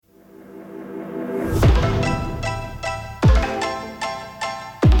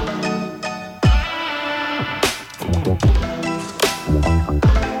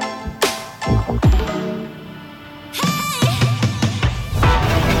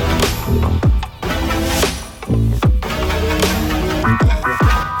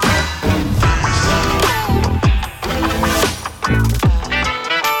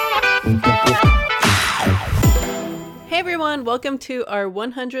welcome to our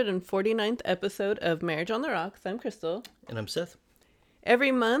 149th episode of Marriage on the Rocks. I'm Crystal. And I'm Seth.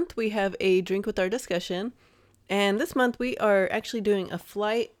 Every month we have a drink with our discussion, and this month we are actually doing a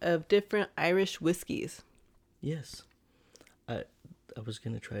flight of different Irish whiskeys. Yes. I was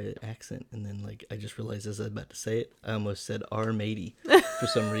going to try an accent, and then I just realized as I was about to say it, I almost said "our matey" for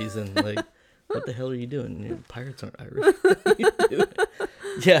some reason. What the hell are you doing? Pirates aren't Irish. What are you doing?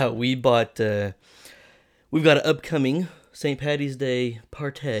 Yeah, we've got an upcoming St. Paddy's Day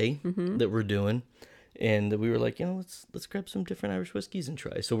party that we're doing, and we were like, let's grab some different Irish whiskeys and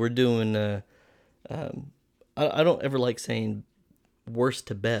try. So we're doing. I don't ever like saying worst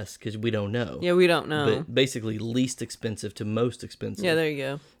to best because we don't know. Yeah, we don't know. But basically, least expensive to most expensive. Yeah, there you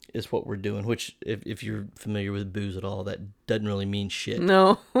go. Is what we're doing. Which, if you're familiar with booze at all, that doesn't really mean shit.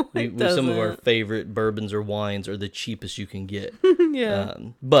 No, some of our favorite bourbons or wines are the cheapest you can get. Yeah.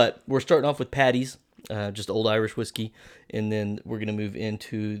 But we're starting off with Paddy's. Just old Irish whiskey, and then we're going to move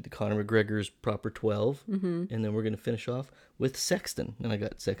into the Conor McGregor's Proper 12, and then we're going to finish off with Sexton. And I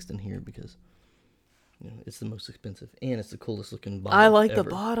got Sexton here because it's the most expensive, and it's the coolest looking bottle. I like ever. the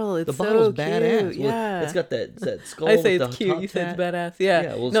bottle. It's the bottle's so badass. cute. Yeah, it's got that skull. I say with it's the cute. top You say hat. it's badass.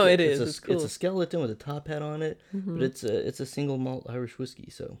 Yeah. Well, no, it is. It's cool. It's a skeleton with a top hat on it, but it's a single malt Irish whiskey.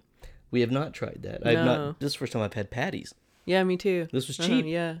 So we have not tried that. No. This is the first time I've had Paddy's. Yeah, me too. This was cheap.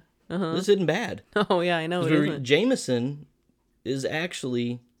 Yeah. This isn't bad. Oh yeah, I know it isn't. Jameson is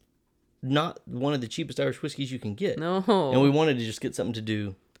actually not one of the cheapest Irish whiskeys you can get. No. And we wanted to just get something to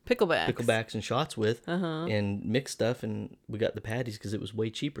do picklebacks and shots with and mix stuff, and we got the Paddy's because it was way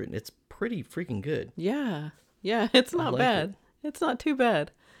cheaper, and it's pretty freaking good. Yeah. It's not bad. It's not too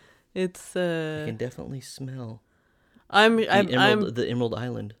bad. It's I can definitely smell the Emerald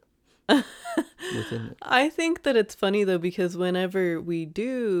Island within it. I think that it's funny though, because whenever we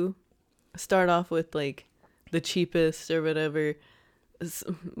do start off with the cheapest or whatever,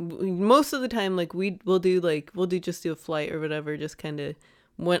 most of the time we'll do just do a flight or whatever, just kind of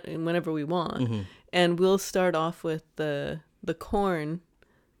whenever we want, and we'll start off with the corn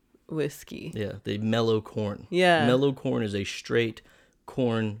whiskey. Yeah, the mellow corn. Yeah, mellow corn is a straight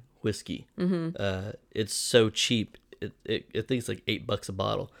corn whiskey. It's so cheap. I think it's like $8 a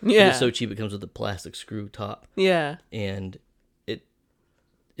bottle. Yeah, it's so cheap it comes with a plastic screw top. Yeah, and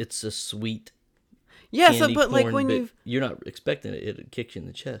it's a sweet. Yeah, so but corn, when you're not expecting it, it kicks you in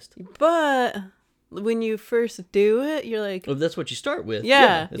the chest. But when you first do it, you're like, oh, that's what you start with.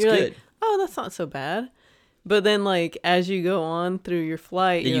 Yeah, it's you're good. Like, oh, that's not so bad. But then as you go on through your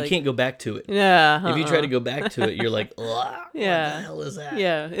flight, you can't go back to it. Yeah. If you try to go back to it, you're like, yeah. What the hell is that?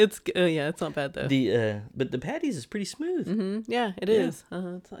 Yeah, it's not bad though. But the Paddy's is pretty smooth. Yeah, it is.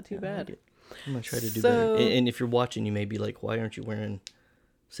 It's not too bad. Like I'm gonna try to do better. And if you're watching, you may be like, why aren't you wearing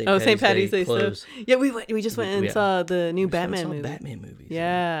St. Paddy's Day clothes? So, yeah, we just went and saw the new Batman movie. Batman movies.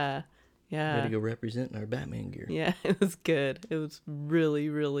 Yeah. We had to go represent our Batman gear. Yeah, it was good. It was really,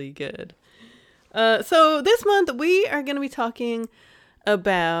 really good. So this month we are going to be talking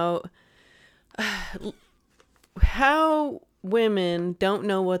about how women don't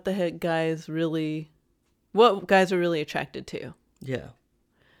know what the heck what guys are really attracted to. Yeah.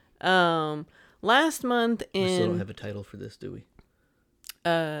 Last month we still don't have a title for this, do we?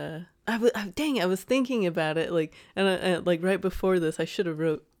 I was thinking about it and right before this I should have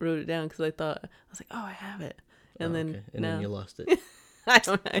wrote it down because I was like, oh, I have it, and then then you lost it. I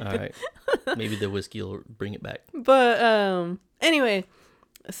don't know. All right, maybe the whiskey will bring it back. But anyway,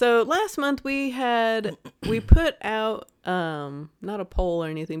 so last month we put out not a poll or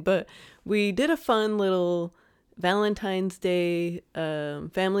anything, but we did a fun little Valentine's Day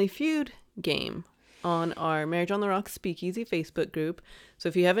Family Feud game on our Marriage on the Rocks Speakeasy Facebook group. So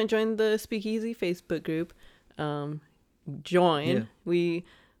if you haven't joined the Speakeasy Facebook group, join. Yeah.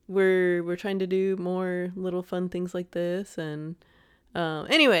 We're trying to do more little fun things like this, and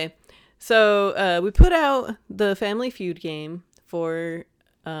anyway, so we put out the Family Feud game for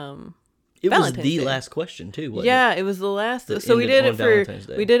it was the last question too, wasn't it? It was the last. So we did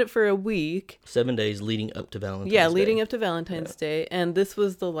it for a week. 7 days leading up to Valentine's Day. Yeah, leading up to Valentine's Day, and this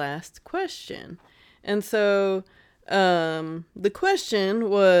was the last question. And so the question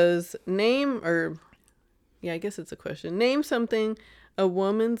was I guess it's a question. Name something a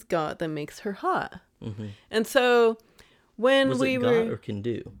woman's got that makes her hot. Mm-hmm. And so when was we it were... got or can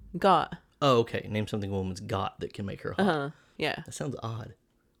do? Got. Oh, okay. Name something a woman's got that can make her hot. Yeah. That sounds odd.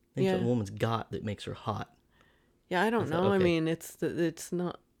 Name something a woman's got that makes her hot. Yeah, I don't know. Okay. I mean, it's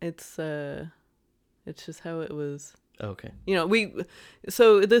just how it was. Okay.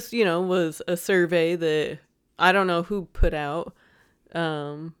 So this, was a survey that I don't know who put out,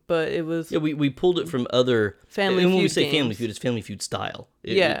 But it was Yeah, we pulled it from other Family and when we Feud say Family games. Feud, it's Family Feud style.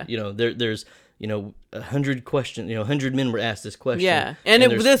 Yeah. There's 100 questions. 100 men were asked this question. Yeah, and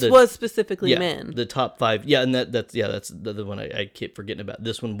there's this was specifically yeah, men. the top 5. Yeah, and that's the one I keep forgetting about.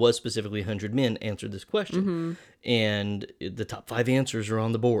 This one was specifically 100 men answered this question, and the top 5 answers are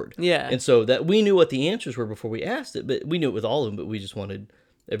on the board. Yeah. and so that we knew what the answers were before we asked it, but we knew it with all of them. But we just wanted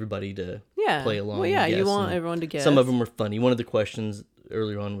everybody to play along. Well, yeah, and you guess, want and everyone to guess. Some of them were funny. One of the questions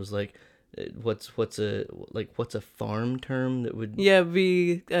earlier on was like, what's a farm term that would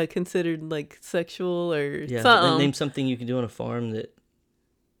be considered like sexual or yeah something. name something you can do on a farm that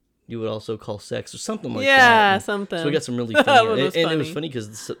you would also call sex or something like that. Yeah, And something. so we got some really That funny one was and it was funny. funny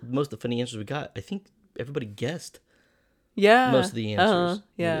because most of the funny answers we got, I think everybody guessed Yeah. most of the answers.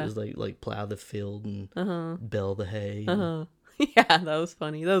 Yeah. It was like plow the field and bell the hay, Yeah, that was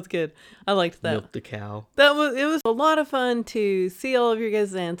funny. That was good. I liked that. milk the cow. It was a lot of fun to see all of your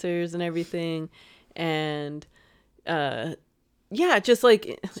guys' answers and everything, and just like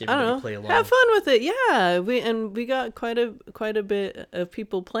See I everybody don't play know, along. have fun with it. Yeah, we got quite a bit of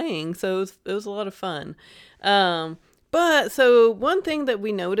people playing, so it was a lot of fun. But so one thing that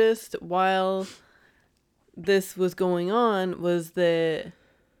we noticed while this was going on was that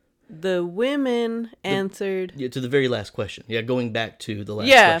the women answered. Yeah, to the very last question. Yeah, going back to the last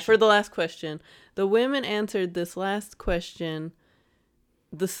Yeah, question. for the last question. The women answered this last question.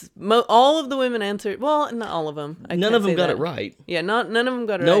 All of the women answered. Well, not all of them. None of them got it right. Yeah, none of them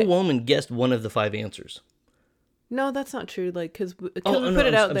got it No right. woman guessed one of the 5 answers. No, that's not true. Like, because we put No,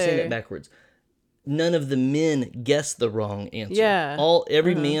 it out I'm there. saying that backwards. None of the men guessed the wrong answer. Yeah.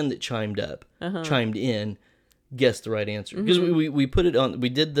 Every man that chimed in, guessed the right answer. Because we put it on. We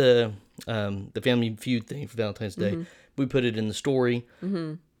did the Family Feud thing for Valentine's Day. We put it in the story,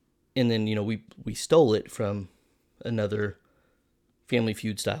 and then we stole it from another Family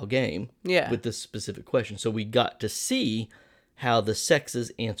Feud style game. Yeah. With this specific question, so we got to see how the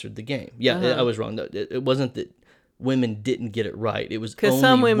sexes answered the game. Yeah, I was wrong. It wasn't that women didn't get it right. It was Because only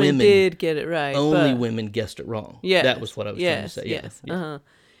some women did get it right. only but, women guessed it wrong. Yes, That was what I was trying to say. Yeah. Yes.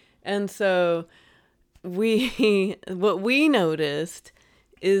 And so what we noticed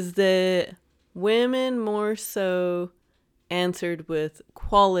is that women more so answered with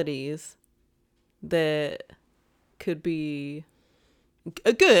qualities that could be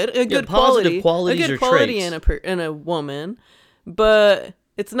a good positive quality, qualities a good or quality traits. in a woman, but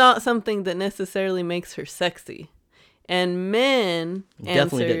it's not something that necessarily makes her sexy. And men Definitely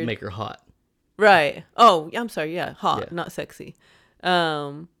answered, didn't make her hot. right. Oh, I'm sorry. Yeah, hot, Yeah. not sexy.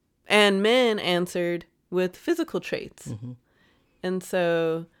 And men answered with physical traits, and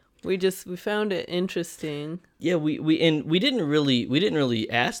so we found it interesting. Yeah, we didn't really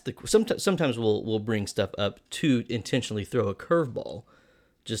ask the. Sometimes we'll bring stuff up to intentionally throw a curveball,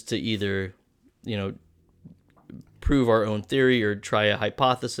 just to either, prove our own theory or try a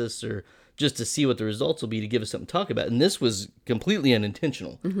hypothesis or just to see what the results will be to give us something to talk about. And this was completely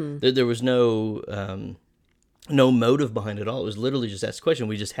unintentional. There was no motive behind it all. It was literally just asked a question.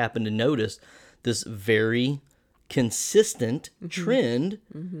 We just happened to notice this very consistent trend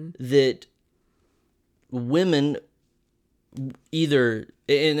that women either,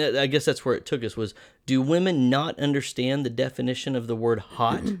 and I guess that's where it took us, was, do women not understand the definition of the word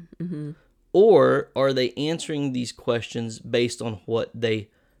hot? Or are they answering these questions based on what they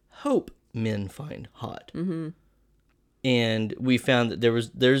hope men find hot? And we found that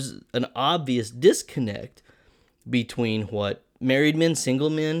there's an obvious disconnect between what married men, single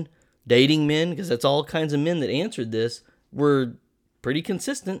men, dating men, because that's all kinds of men that answered this, were pretty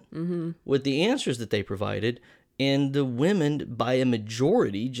consistent with the answers that they provided, and the women, by a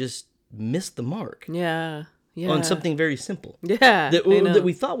majority, just missed the mark Yeah. on something very simple. Yeah. That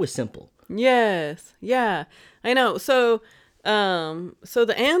we thought was simple. Yes. Yeah. I know. So, so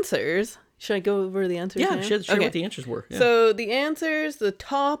the answers. Should I go over the answers? Yeah, now? share Okay. what the answers were. Yeah. So the answers, the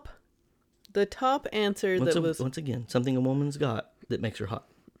top answer Once again, something a woman's got that makes her hot.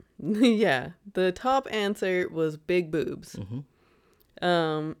 yeah, the top answer was big boobs.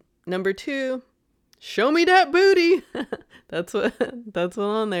 Number 2, show me that booty. that's what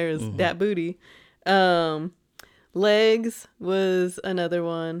on there is, that booty. Legs was another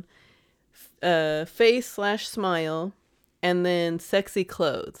one. Face/smile, and then sexy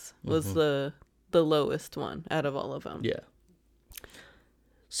clothes was the lowest one out of all of them. Yeah.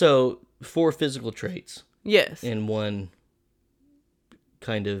 So 4 physical traits Yes. and 1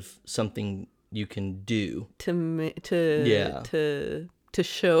 kind of something you can do. To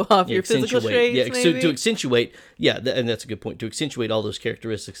show off your physical traits, Yeah, maybe? to accentuate. Yeah, and that's a good point. To accentuate all those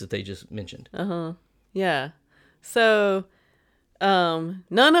characteristics that they just mentioned. Yeah. So,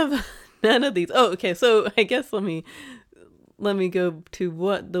 none of none of these. Oh, okay. So I guess let me go to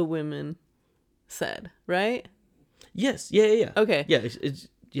what the women said, right? Yes. Yeah. Okay. Yeah.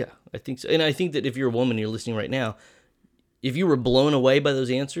 Yeah. I think so. And I think that if you're a woman and you're listening right now, if you were blown away by those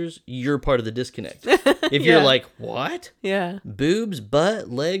answers, you're part of the disconnect. If you're Yeah. like, what? Yeah. Boobs, butt,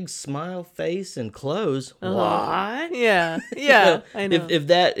 legs, smile, face, and clothes. What? Yeah. Yeah. I know.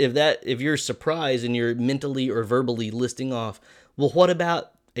 If you're surprised and you're mentally or verbally listing off, well, what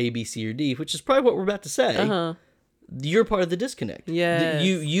about A, B, C, or D, which is probably what we're about to say. You're part of the disconnect. Yes.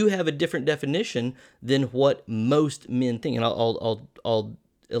 You have a different definition than what most men think, and I'll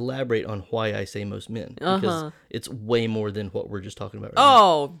elaborate on why I say most men, because it's way more than what we're just talking about right now.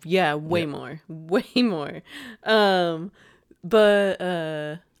 Oh, yeah, way more. But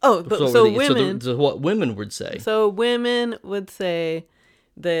so women, So what women would say. so women would say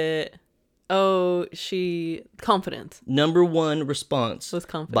that, she confidence. Number one response Was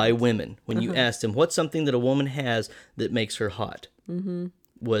confidence. by women when you asked them what's something that a woman has that makes her hot,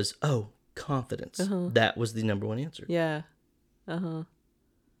 was confidence. That was the number one answer. Yeah.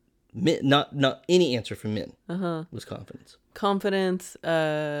 Men, not any answer from men was confidence. Confidence.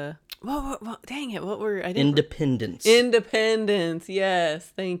 What? Dang it! What were I didn't. Independence. Independence.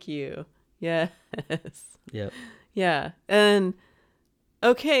 Yes. Thank you. Yes. Yep. Yeah. And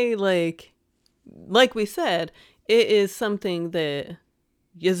okay, like we said, it is something that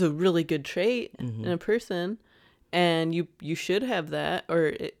is a really good trait in a person, and you should have that,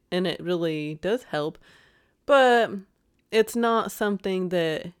 and it really does help, but it's not something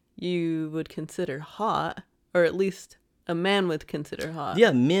that you would consider hot, or at least a man would consider hot.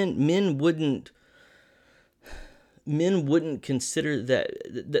 Yeah, men wouldn't consider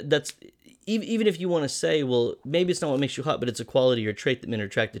that. That's even if you want to say, well, maybe it's not what makes you hot, but it's a quality or a trait that men are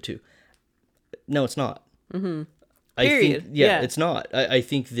attracted to. No, it's not. Period. I think, Yeah. it's not. I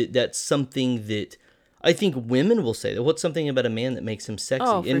think that's something that I think women will say that. What's something about a man that makes him sexy?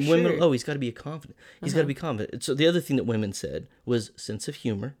 Oh, for and women, sure. he's got to be confident. He's got to be confident. So the other thing that women said was sense of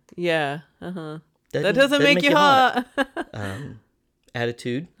humor. Yeah. That doesn't make you hot.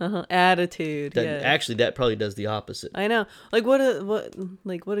 Attitude. Attitude. That, Yeah. Actually, that probably does the opposite. I know. Like what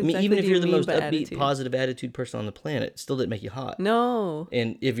exactly Even if do you're you the mean most by upbeat, attitude? positive attitude person on the planet, it still didn't make you hot. No.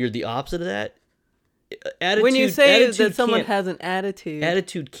 And if you're the opposite of that, attitude. When you say attitude that someone can't- has an attitude.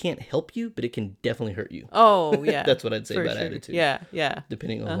 attitude can't help you, but it can definitely hurt you. Oh, yeah. That's what I'd say for about sure. attitude. Yeah.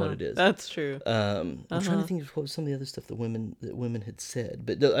 Depending on what it is. That's true. I'm trying to think of what was some of the other stuff that women had said,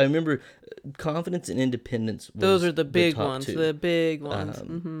 but I remember confidence and independence. Those are the big top ones. two. The big ones.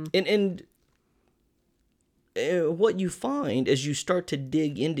 And what you find as you start to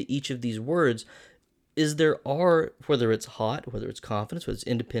dig into each of these words is there are, whether it's hot, whether it's confidence, whether it's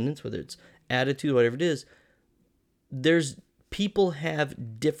independence, whether it's attitude, whatever it is, people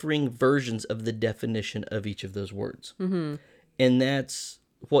have differing versions of the definition of each of those words. And that's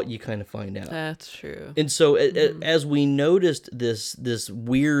what you kind of find out. That's true. And so as we noticed this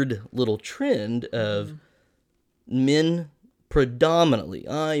weird little trend of men predominantly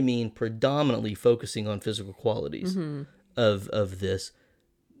focusing on physical qualities of this,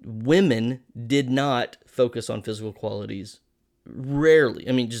 women did not focus on physical qualities rarely.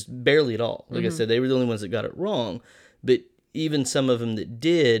 I mean, just barely at all. Like I said, they were the only ones that got it wrong. But even some of them that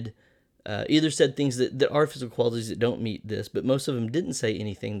did either said things that are physical qualities that don't meet this, but most of them didn't say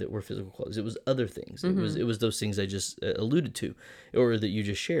anything that were physical qualities. It was other things. It was those things I just alluded to, or that you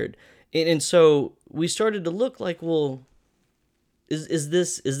just shared. And so we started to look like, well, is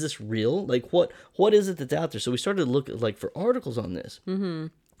this real? Like what is it that's out there? So we started to look at, for articles on this.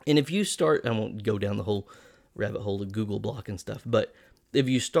 And if you start, I won't go down the whole rabbit hole of Google block and stuff, but if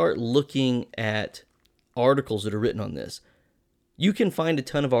you start looking at articles that are written on this, you can find a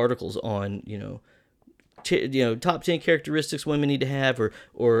ton of articles on, top 10 characteristics women need to have,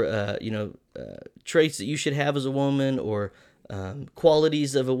 or traits that you should have as a woman, or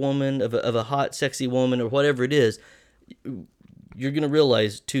qualities of a woman, of a hot, sexy woman, or whatever it is. You're going to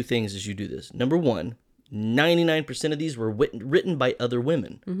realize two things as you do this. Number one, 99% of these were written by other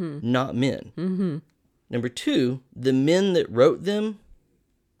women, not men. Number two, the men that wrote them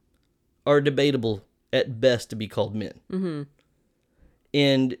are debatable at best to be called men.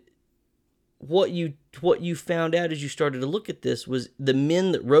 And what you found out as you started to look at this was the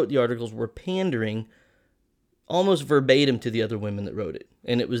men that wrote the articles were pandering almost verbatim to the other women that wrote it.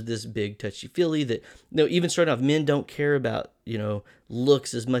 And it was this big touchy-feely that, even starting off, men don't care about,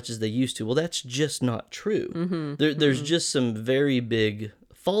 looks as much as they used to. Well, that's just not true. There's just some very big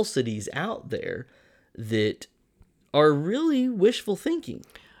falsities out there that are really wishful thinking.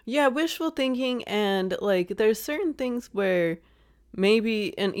 Yeah, wishful thinking, and there's certain things where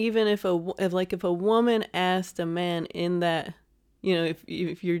maybe, and even if if a woman asked a man in that,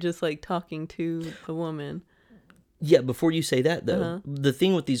 if you're just like talking to a woman. Yeah, before you say that though, the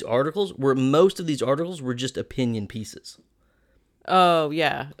thing with these articles were most of these articles were just opinion pieces. Oh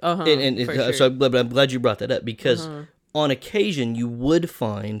yeah, And for sure. so but I'm glad you brought that up because on occasion you would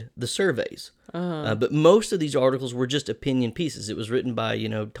find the surveys. But most of these articles were just opinion pieces. It was written by,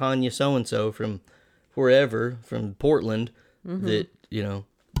 Tanya so-and-so from wherever, from Portland, that,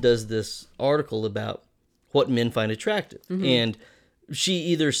 does this article about what men find attractive. And she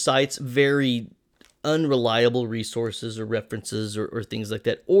either cites very unreliable resources or references or things like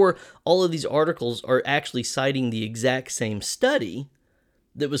that, or all of these articles are actually citing the exact same study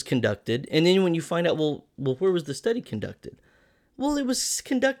that was conducted. And then when you find out, well, where was the study conducted? Well, it was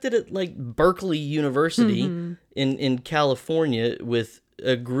conducted at like Berkeley University in California with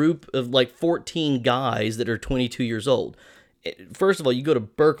a group of like 14 guys that are 22 years old. First of all, you go to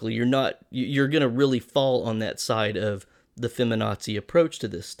Berkeley, you're going to really fall on that side of the feminazi approach to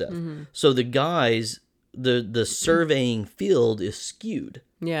this stuff. So the guys, the surveying field is skewed.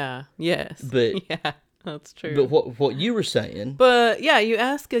 Yeah. Yes. But yeah, that's true. But what you were saying. But yeah, you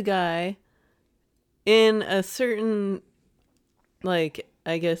ask a guy in a certain, like,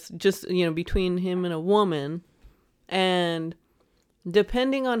 I guess just, between him and a woman, and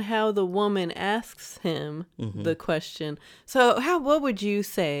depending on how the woman asks him the question. So what would you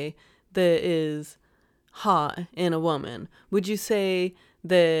say that is hot in a woman? Would you say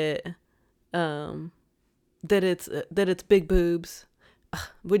that that it's big boobs?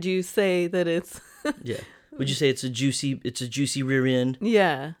 Would you say that it's Yeah. Would you say it's a juicy rear end?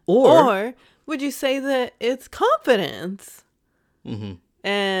 Yeah. Or would you say that it's confidence?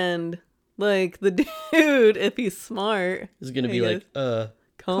 And like the dude, if he's smart, is going to be like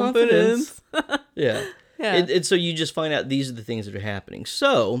confidence. Yeah. Yeah. And so you just find out these are the things that are happening.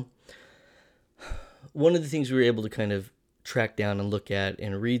 So one of the things we were able to kind of track down and look at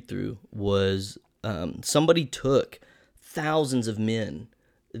and read through was somebody took thousands of men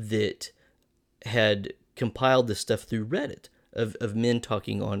that had compiled this stuff through Reddit of men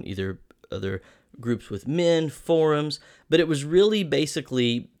talking on either other groups with men, forums, but it was really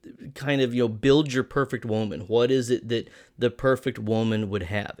basically kind of, build your perfect woman. What is it that the perfect woman would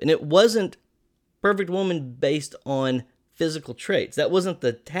have? And it wasn't perfect woman based on physical traits. That wasn't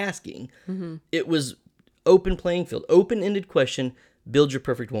the tasking. It was open playing field, open-ended question, build your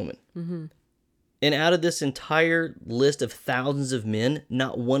perfect woman. And out of this entire list of thousands of men,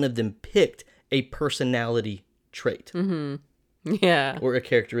 not one of them picked a personality trait. Yeah. Or a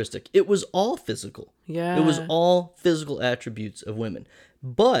characteristic. It was all physical. Yeah. It was all physical attributes of women.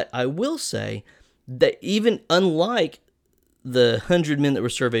 But I will say that even unlike the 100 men that were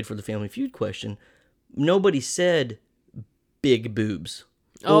surveyed for the Family Feud question, nobody said big boobs.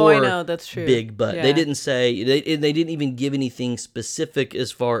 Oh, I know, that's true. Big butt. Yeah. They didn't say, they didn't even give anything specific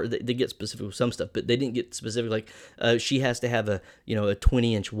as far, they get specific with some stuff, but they didn't get specific like she has to have a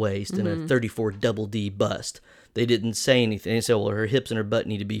 20-inch waist and a 34 double D bust. They didn't say anything. They said, well, her hips and her butt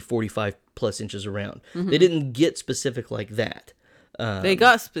need to be 45 plus inches around. They didn't get specific like that. They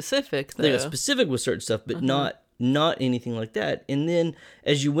got specific, though. They got specific with certain stuff, but not anything like that. And then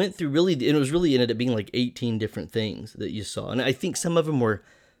as you went through, really, and it was really ended up being like 18 different things that you saw. And I think some of them were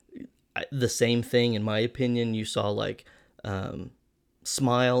the same thing, in my opinion. You saw like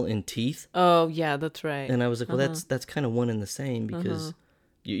smile and teeth. Oh, yeah, that's right. And I was like, well, that's kind of one and the same, because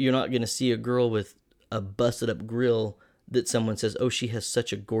you're not going to see a girl with a busted up grill that someone says, oh, she has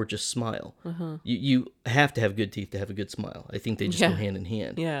such a gorgeous smile. You have to have good teeth to have a good smile. I think they just go hand in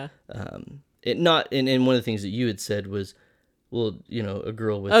hand. Yeah. And one of the things that you had said was, well, a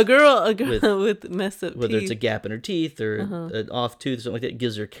girl with with messed up whether teeth. it's a gap in her teeth or an off tooth or something like that,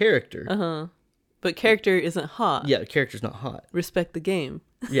 gives her character. But character isn't hot. Yeah, character's not hot. Respect the game.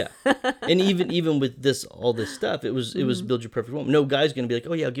 Yeah. And even with all this stuff, it was build your perfect woman. No guy's gonna be like,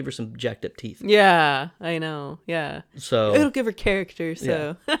 oh yeah, I'll give her some jacked up teeth. Yeah, I know. Yeah. So it'll give her character.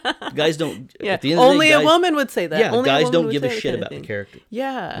 So guys don't. Yeah. At the end of Only the day, a woman would say that. Yeah, Only guys a woman don't would give say a that shit kind of about the thing. character.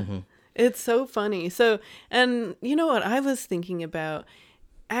 Yeah. It's so funny. So, and you know what I was thinking about,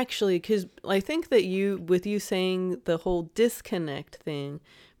 actually, because I think that with you saying the whole disconnect thing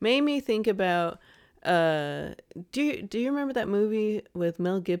made me think about, do you remember that movie with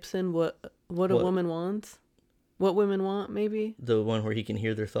Mel Gibson, What a Woman Wants? What Women Want, maybe? The one where he can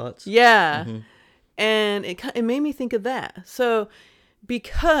hear their thoughts? Yeah. And it made me think of that. So,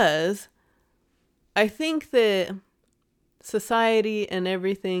 because I think that society and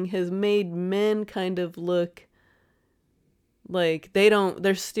everything has made men kind of look like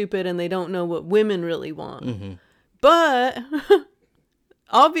they're stupid and they don't know what women really want. But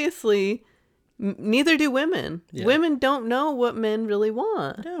obviously, neither do women. Yeah. Women don't know what men really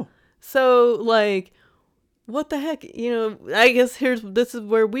want. No. So, like, what the heck? I guess this is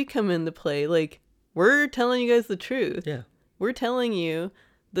where we come into play. Like, we're telling you guys the truth. Yeah. We're telling you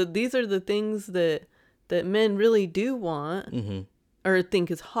that these are the things that men really do want, Mm-hmm. or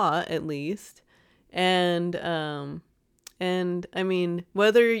think is hot, at least. And I mean,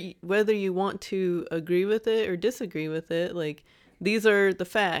 whether you want to agree with it or disagree with it, like, these are the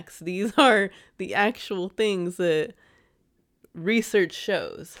facts. These are the actual things that research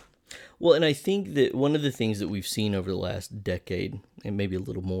shows. Well, and I think that one of the things that we've seen over the last decade, and maybe a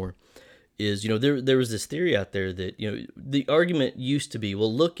little more, is, there was this theory out there that, the argument used to be,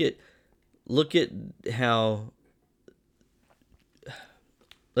 well, look at how,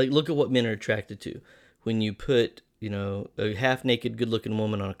 look at what men are attracted to. When you put, a half-naked, good-looking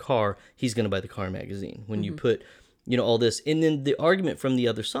woman on a car, he's going to buy the car magazine. When you put, all this. And then the argument from the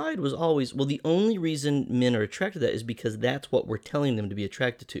other side was always, well, the only reason men are attracted to that is because that's what we're telling them to be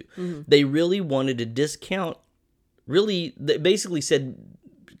attracted to. They really wanted to discount, they basically said,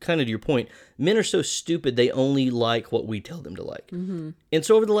 kind of to your point, men are so stupid they only like what we tell them to like. And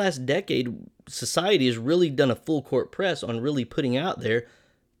so over the last decade, society has really done a full court press on really putting out there,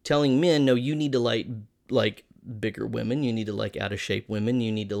 telling men, no, you need to like bigger women, you need to like out of shape women,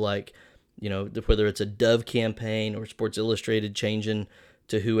 you need to like, whether it's a Dove campaign or Sports Illustrated changing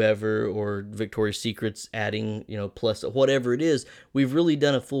to whoever, or Victoria's Secret's adding, plus whatever it is. We've really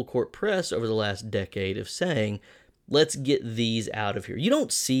done a full court press over the last decade of saying, let's get these out of here. You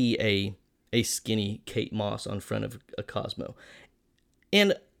don't see a skinny Kate Moss on front of a Cosmo.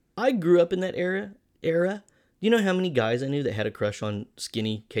 And I grew up in that era. You know how many guys I knew that had a crush on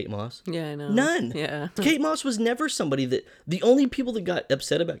skinny Kate Moss? Yeah, I know. None. Yeah. Kate Moss was never somebody that... The only people that got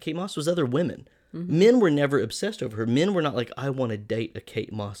upset about Kate Moss was other women. Men were never obsessed over her. Men were not like, I want to date a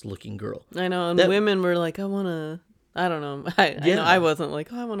Kate Moss-looking girl. I know, and women were like, I want to... I don't know. I know I wasn't like,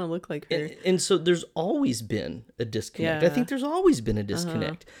 oh, I want to look like her. And so there's always been a disconnect. Yeah. I think there's always been a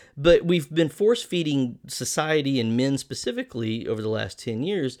disconnect. But we've been force-feeding society and men specifically over the last 10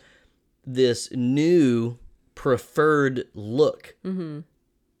 years this new preferred look.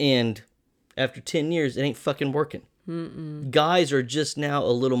 And after 10 years, it ain't fucking working. Guys are just now a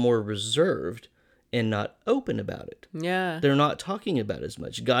little more reserved and not open about it. Yeah. They're not talking about it as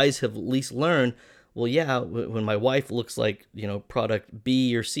much. Guys have at least learned, well, yeah, when my wife looks like, product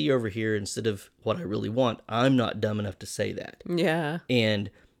B or C over here instead of what I really want, I'm not dumb enough to say that. Yeah. And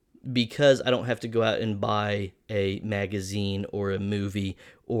because I don't have to go out and buy a magazine or a movie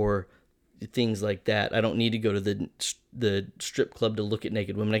or things like that, I don't need to go to the strip club to look at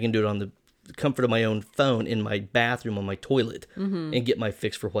naked women. I can do it on the comfort of my own phone in my bathroom on my toilet and get my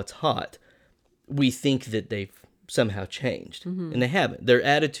fix for what's hot. We think that they've somehow changed, and they haven't. Their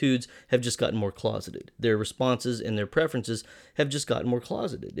attitudes have just gotten more closeted. Their responses and their preferences have just gotten more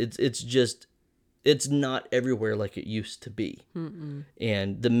closeted. It's not everywhere like it used to be.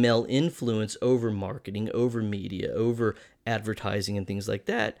 And the male influence over marketing, over media, over advertising and things like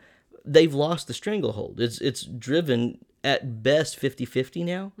that, they've lost the stranglehold. It's driven at best 50-50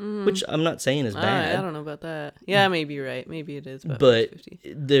 now, which I'm not saying is bad. I don't know about that. Yeah, maybe you're right. Maybe it is about but 50.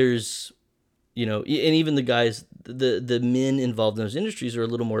 There's, and even the guys, the men involved in those industries are a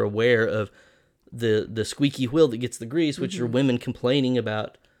little more aware of the squeaky wheel that gets the grease, which are women complaining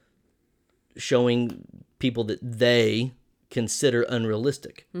about showing people that they consider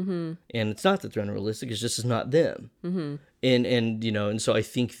unrealistic. And it's not that they're unrealistic, it's just it's not them. And so I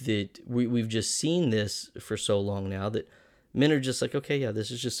think that we've just seen this for so long now that men are just like, okay, yeah,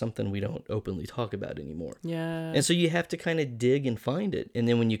 this is just something we don't openly talk about anymore. Yeah. And so you have to kind of dig and find it. And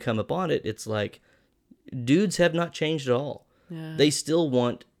then when you come upon it, it's like, dudes have not changed at all. Yeah. They still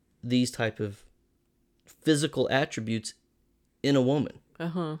want these type of physical attributes in a woman.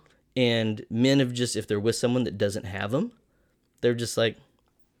 And men have just, if they're with someone that doesn't have them, they're just like,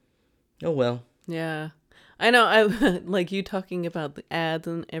 oh, well. Yeah. I know. I like you talking about the ads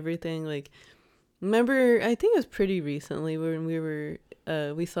and everything. Like, remember, I think it was pretty recently when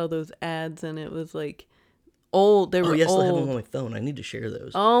we saw those ads and it was like old. They were yes, old. I have them on my phone. I need to share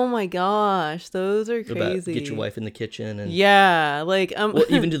those. Oh my gosh, those are crazy. About get your wife in the kitchen and yeah, like well,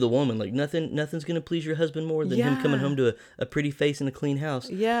 even to the woman, like nothing's gonna please your husband more than him coming home to a pretty face and a clean house.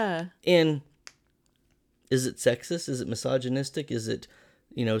 Yeah. And is it sexist? Is it misogynistic? Is it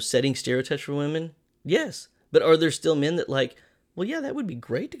setting stereotypes for women? Yes. But are there still men that like, well, yeah, that would be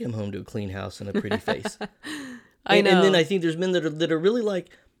great to come home to a clean house and a pretty face. I know. And then I think there's men that are really like,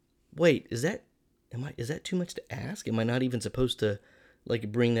 wait, is that too much to ask? Am I not even supposed to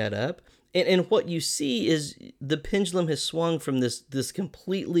like bring that up? And what you see is the pendulum has swung from this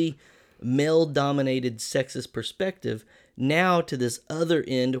completely male-dominated sexist perspective now to this other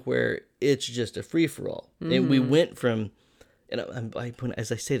end where it's just a free-for-all. And we went from, and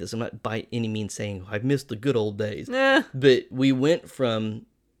as I say this, I'm not by any means saying I've missed the good old days, but we went from,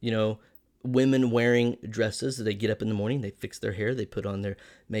 women wearing dresses. They get up in the morning, they fix their hair, they put on their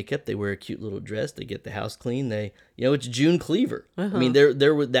makeup, they wear a cute little dress, they get the house clean, it's June Cleaver. I mean,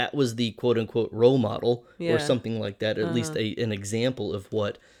 that was the quote unquote role model or something like that, or at least an example of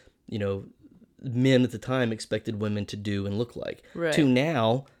what, men at the time expected women to do and look like. Right. To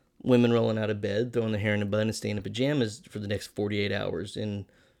now, women rolling out of bed, throwing their hair in a bun and staying in pajamas for the next 48 hours and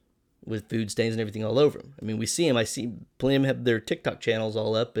with food stains and everything all over them. I mean, we see them. I see plenty of them have their TikTok channels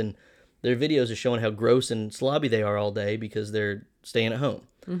all up, and their videos are showing how gross and slobby they are all day because they're staying at home.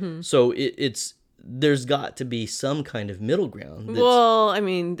 Mm-hmm. So there's got to be some kind of middle ground. Well, I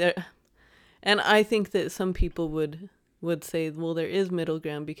mean, and I think that some people would say, well, there is middle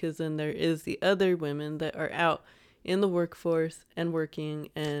ground because then there is the other women that are out in the workforce and working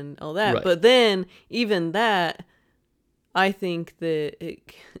and all that. Right. But then even that, I think that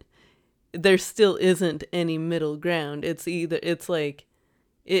there still isn't any middle ground. It's like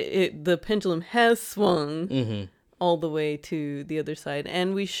the pendulum has swung all the way to the other side,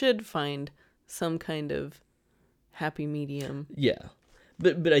 and we should find some kind of happy medium. Yeah.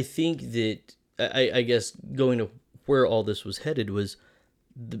 But I think that, I guess going to where all this was headed was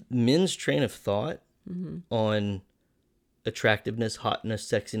the men's train of thought on attractiveness, hotness,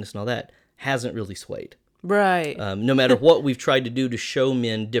 sexiness, and all that hasn't really swayed. Right. No matter what we've tried to do to show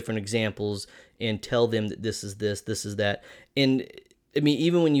men different examples and tell them that this is this is that. And I mean,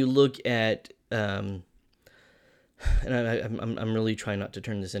 even when you look at, and I'm really trying not to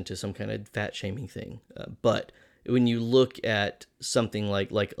turn this into some kind of fat shaming thing, but when you look at something like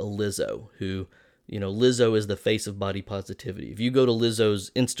a Lizzo, who, Lizzo is the face of body positivity. If you go to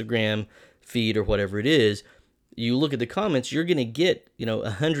Lizzo's Instagram feed or whatever it is, you look at the comments, you're going to get,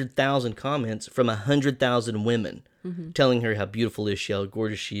 100,000 comments from 100,000 women telling her how beautiful is she, how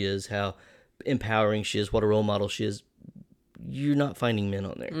gorgeous she is, how empowering she is, what a role model she is. You're not finding men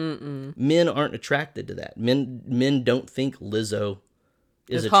on there. Mm-mm. Men aren't attracted to that. Men don't think Lizzo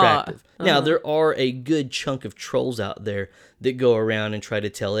is attractive. Now, there are a good chunk of trolls out there that go around and try to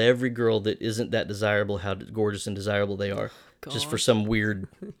tell every girl that isn't that desirable how gorgeous and desirable they are. God. Just for some weird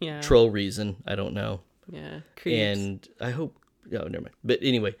troll reason. I don't know. Yeah. Creeps. And I hope... Oh, never mind. But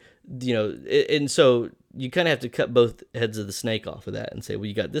anyway, and so you kind of have to cut both heads of the snake off of that and say, well,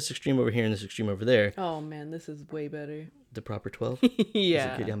 you got this extreme over here and this extreme over there. Oh, man, this is way better. The proper 12?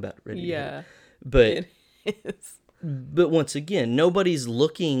 Yeah. I'm about ready to yeah. But it is. But once again, nobody's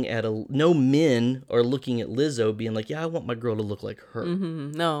looking at no men are looking at Lizzo being like, yeah, I want my girl to look like her.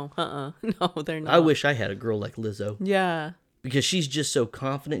 Mm-hmm. No, no, they're not. I wish I had a girl like Lizzo. Yeah. Because she's just so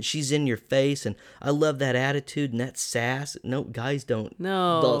confident. She's in your face, and I love that attitude and that sass. No, guys don't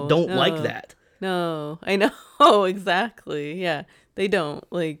like that. No, I know exactly. Yeah, they don't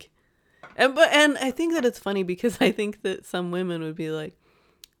like. And I think that it's funny because I think that some women would be like,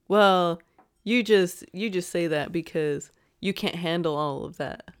 well, you just say that because you can't handle all of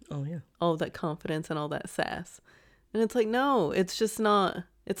that. Oh yeah. All of that confidence and all that sass. And it's like, no, it's just not.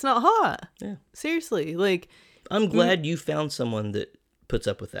 It's not hot. Yeah. Seriously, like. I'm glad you found someone that puts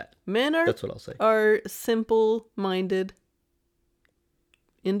up with that. Men that's what I'll say. Are simple-minded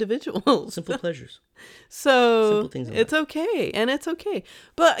individuals. Simple pleasures. So it's okay, and it's okay.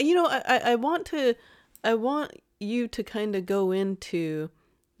 But I want you to kind of go into.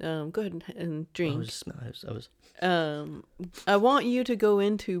 Go ahead and drink. I want you to go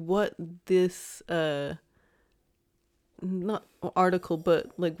into what this not article, but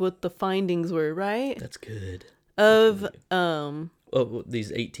like what the findings were, right? That's good. Of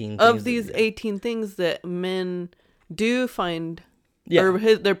these 18 things. Of these 18 things that men do find, or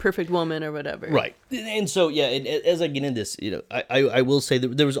their perfect woman or whatever. Right. And so, as I get into this, I will say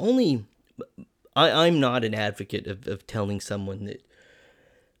that there was only, I'm not an advocate of telling someone that,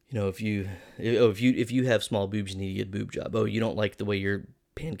 if you have small boobs, you need to get a boob job. Oh, you don't like the way your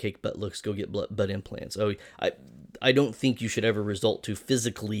pancake butt looks, go get butt implants. Oh, I don't think you should ever resort to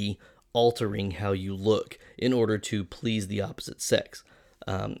physically altering how you look in order to please the opposite sex.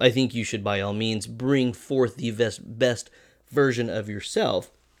 I think you should, by all means, bring forth the best version of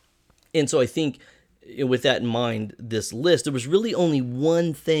yourself. And so I think, with that in mind, this list, there was really only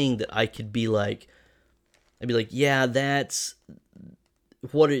one thing that I could be like, yeah, that's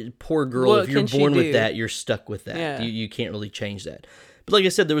poor girl, What if you're can she born with do? that, you're stuck with that. Yeah. You can't really change that. But like I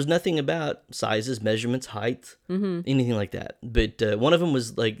said, there was nothing about sizes, measurements, height, anything like that. But one of them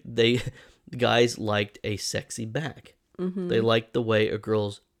was like guys liked a sexy back. They liked the way a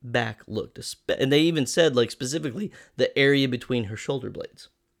girl's back looked, and they even said like specifically the area between her shoulder blades.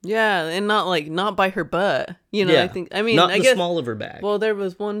 Yeah, and not by her butt. You know, Yeah. I mean, not I the guess. small of her back. Well, there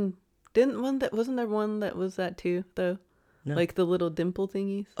was one. Wasn't there one that was that too though? No. Like the little dimple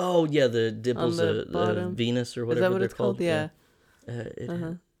thingies. Oh yeah, the dimples, On the bottom. Venus or Is whatever that what they're it's called? Yeah.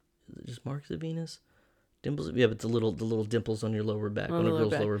 Just marks of Venus, dimples. Yeah, but the little dimples on your lower back, on a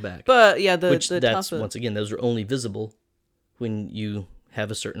girl's lower back. But yeah, Which the that's top of, once again, those are only visible when you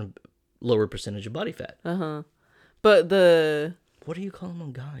have a certain lower percentage of body fat. But the What do you call them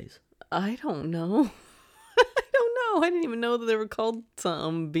on guys? I don't know. I don't know. I didn't even know that they were called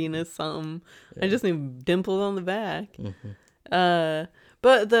something Venus something. I just knew dimples on the back.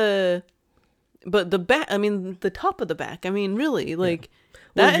 But the back. I mean, the top of the back. I mean, really, like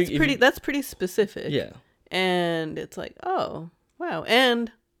Well, that's pretty specific. Yeah. And it's like, oh wow,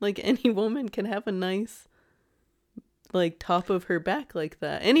 and like any woman can have a nice like top of her back like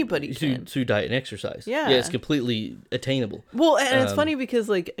that. Anybody can. Through diet and exercise. Yeah. Yeah, it's completely attainable. Well, and it's funny because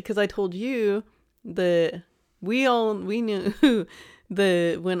I told you that we knew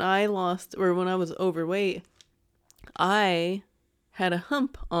that when I lost or when I was overweight, I had a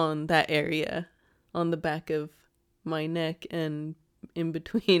hump on that area on the back of my neck and in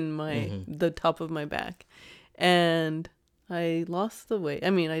between the top of my back. And I lost the weight. I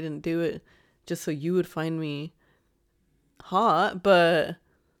mean, I didn't do it just so you would find me hot, but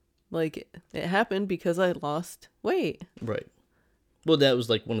like it happened because I lost weight. Right. Well, that was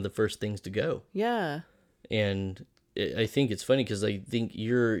like one of the first things to go. Yeah. And I think it's funny because I think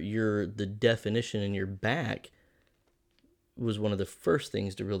the definition in your back was one of the first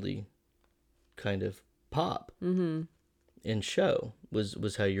things to really kind of pop and show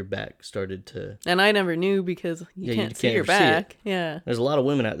was how your back started to. And I never knew because you can't see your ever see it. back. Yeah. There's a lot of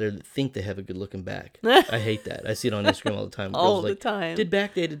women out there that think they have a good looking back. I hate that. I see it on Instagram all the time. All Girls the like, time. Did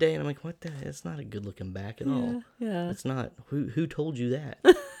back day today, and I'm like, what the? It's not a good looking back at all. Yeah. It's not. Who told you that?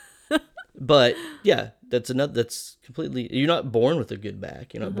 But yeah, that's completely. You're not born with a good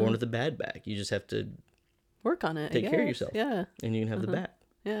back. You're not born with a bad back. You just have to Work on it. take care of yourself. Yeah. And you can have the back.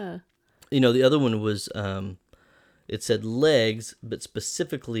 Yeah. The other one was it said legs, but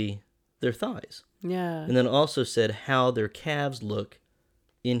specifically their thighs. Yeah. And then also said how their calves look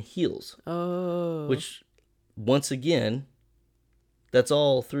in heels. Oh. Which, once again, that's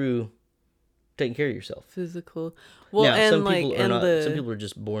all through taking care of yourself. Physical. Well, now, and some like, people are and not. Some people are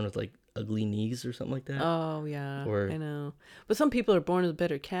just born with like ugly knees or something like that. Oh yeah, Or- I know. But some people are born with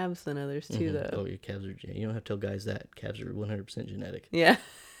better calves than others too, though. Oh, your calves are. You don't have to tell guys that calves are 100% genetic. Yeah.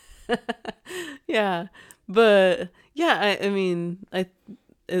 Yeah. But yeah, I mean,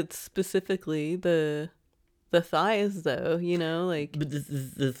 it's specifically the thighs though, like But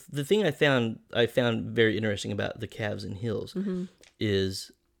the thing I found very interesting about the calves and heels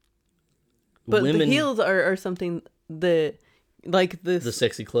is but women, the heels are something that like this the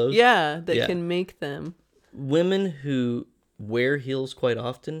sexy clothes. that can make them. Women who wear heels quite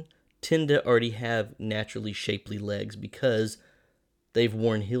often tend to already have naturally shapely legs because they've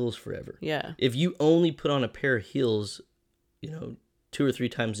worn heels forever. Yeah. If you only put on a pair of heels, 2 or 3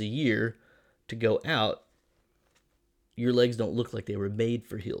 times a year to go out, your legs don't look like they were made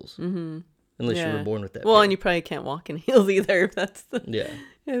for heels. Unless you were born with that. Well, pair. and you probably can't walk in heels either if that's the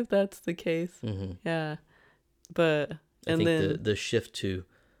if that's the case. Yeah. But I and think then the shift to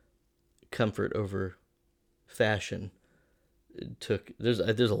comfort over fashion took. There's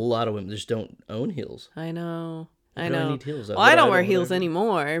a lot of women that just don't own heels. I know. Why I do I know. need heels? Well, What I don't do wear what heels do?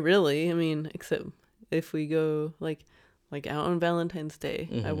 anymore, really. I mean, except if we go like out on Valentine's Day,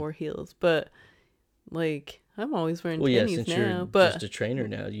 I wore heels. But like I'm always wearing Well, yeah, tennies since now. you're But just a trainer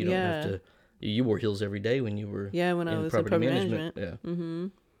now, you don't have to. You wore heels every day when you were when I was in property management. Yeah.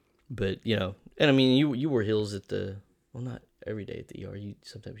 But and I mean, you wore heels at the not every day at the ER.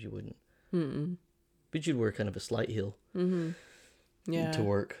 Sometimes you wouldn't. But you'd wear kind of a slight heel. Yeah. To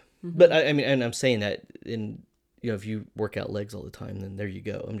work. But I mean, and I'm saying that in if you work out legs all the time, then there you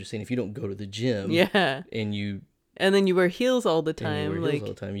go. I'm just saying if you don't go to the gym, and then you wear heels all the and you time, wear like heels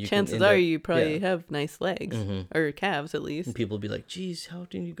all the time, you can chances end are up- you probably yeah. have nice legs or calves at least. And people will be like, "Geez, how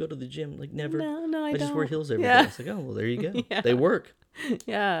do you go to the gym?" Like never. No, I just wear don't. heels every day. Yeah. It's like, oh well, there you go. Yeah. They work.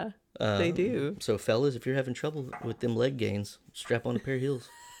 Yeah, they do. So fellas, if you're having trouble with them leg gains, strap on a pair of heels.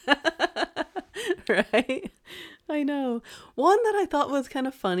 Right? I know. One that I thought was kind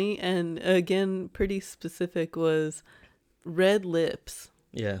of funny and again pretty specific was red lips.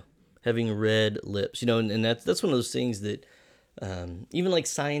 Yeah, having red lips, you know, and that's one of those things that even like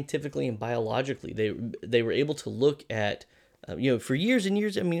scientifically and biologically, they were able to look at, you know, for years and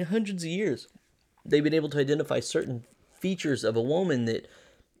years. I mean, hundreds of years, they've been able to identify certain features of a woman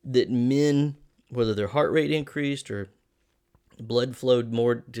that men, whether their heart rate increased or blood flowed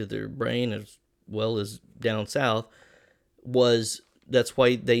more to their brain as well as down south, that's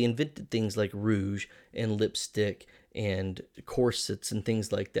why they invented things like rouge and lipstick and corsets and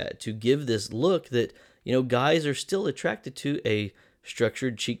things like that, to give this look that, you know, guys are still attracted to a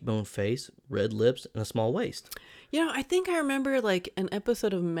structured cheekbone face, red lips, and a small waist. You know, I think I remember like an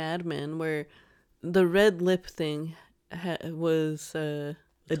episode of Mad Men where the red lip thing was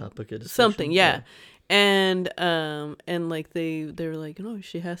Topic of discussion. something, yeah. And like they were like, no,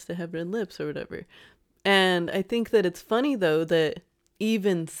 she has to have red lips or whatever. And I think that it's funny though that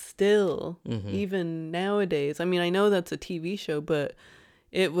even still, even nowadays, I mean, I know that's a TV show, but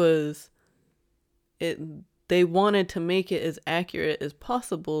they wanted to make it as accurate as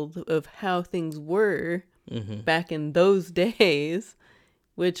possible of how things were back in those days,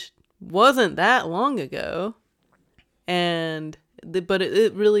 which wasn't that long ago. And but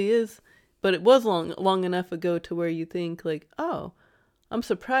it really is, but it was long enough ago to where you think like, oh, I'm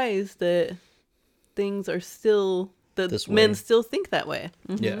surprised that things are still, that men still think that way.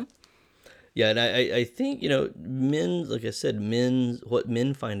 Yeah. Yeah, and I think, you know, men, like I said, what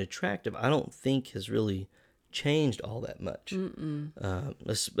men find attractive, I don't think has really changed all that much.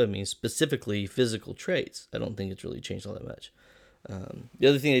 I mean, specifically physical traits, I don't think it's really changed all that much. The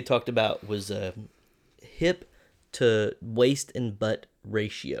other thing they talked about was hip to waist and butt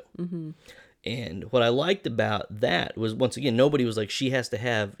ratio. And what I liked about that was, once again, nobody was like, she has to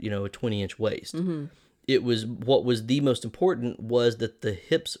have, you know, a 20-inch waist. It was, what was the most important was that the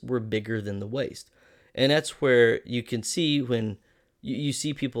hips were bigger than the waist. And that's where you can see when you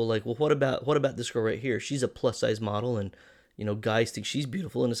see people like, well, what about this girl right here? She's a plus size model, and, you know, guys think she's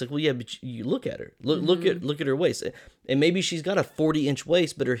beautiful. And it's like, well, yeah, but you look at her, look at her waist, and maybe she's got a 40-inch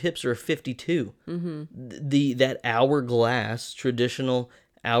waist, but her hips are a 52. That traditional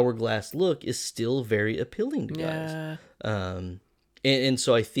hourglass look is still very appealing to guys. Yeah. And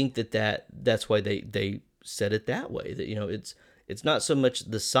so I think that's why they said it that way, that, you know, it's not so much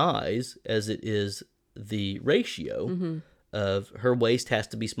the size as it is the ratio of her waist has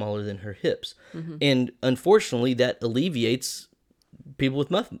to be smaller than her hips. And unfortunately that alleviates people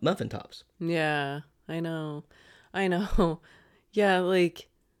with muffin tops. Yeah, I know. Yeah, like,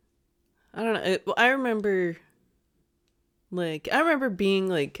 I don't know. I remember being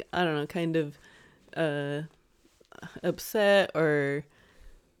like, I don't know, kind of upset or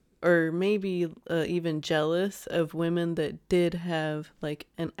maybe even jealous of women that did have like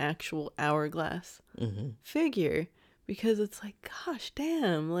an actual hourglass figure, because it's like, gosh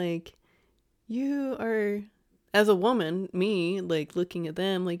damn, like, you are, as a woman, me, like, looking at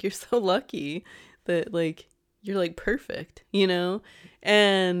them, like, you're so lucky that, like, you're like perfect, you know?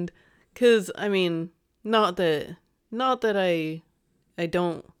 And because, I mean, not that I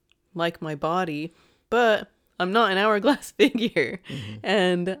don't like my body, but I'm not an hourglass figure,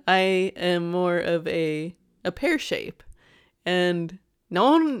 and I am more of a pear shape, and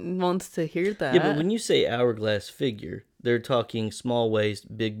no one wants to hear that. Yeah, but when you say hourglass figure, they're talking small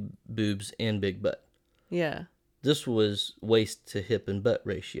waist, big boobs, and big butt. Yeah. This was waist to hip and butt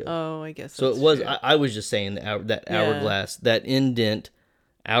ratio. Oh, I guess so. It was. I was just saying that hourglass, that indent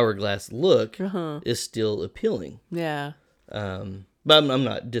hourglass look is still appealing. Yeah. But I'm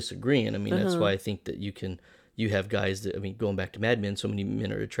not disagreeing. I mean, that's why I think that you have guys that, I mean, going back to Mad Men, so many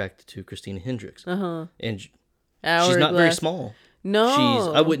men are attracted to Christina Hendricks. And she's not very small.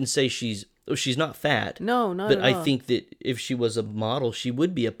 No. I wouldn't say she's not fat. No, not but at all. I think that if she was a model, she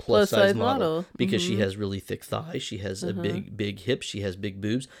would be a plus size model because she has really thick thighs, she has a big hips, she has big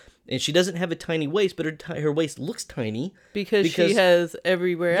boobs, and she doesn't have a tiny waist, but her waist looks tiny because she has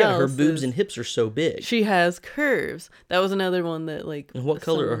everywhere else. Yeah, her boobs and hips are so big. She has curves. That was another one that, like. And what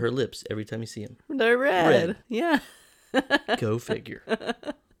color are her lips every time you see them? They're red. Yeah. Go figure.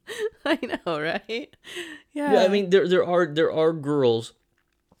 I know, right? Yeah. Yeah, I mean, there are girls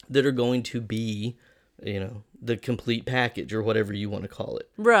that are going to be, you know, the complete package or whatever you want to call it.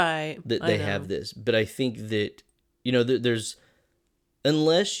 Right. That they have this. But I think that, you know, there's,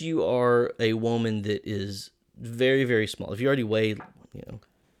 unless you are a woman that is very, very small, if you already weigh, you know,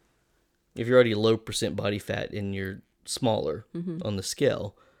 if you're already low percent body fat and you're smaller on the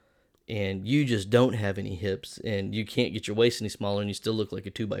scale, and you just don't have any hips and you can't get your waist any smaller and you still look like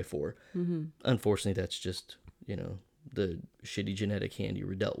a 2x4, unfortunately, that's just, you know, the shitty genetic hand you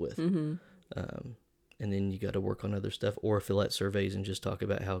were dealt with. and then you got to work on other stuff, or fill out surveys and just talk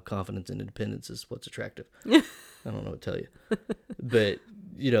about how confidence and independence is what's attractive. I don't know what to tell you. But,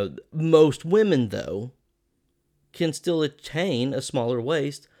 most women, though, can still attain a smaller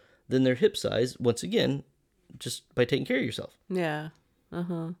waist than their hip size, once again, just by taking care of yourself. Yeah.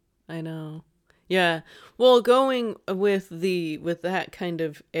 I know. Yeah. Well, going with that kind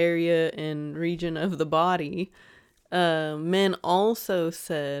of area and region of the body, men also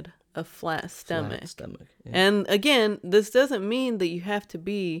said a flat stomach. Flat stomach. Yeah. And again, this doesn't mean that you have to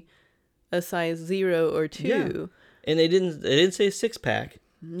be a size 0 or 2. Yeah. And they didn't say a 6-pack.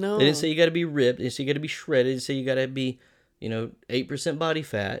 No. They didn't say you got to be ripped. They didn't say you got to be shredded. They didn't say you got to be, 8% body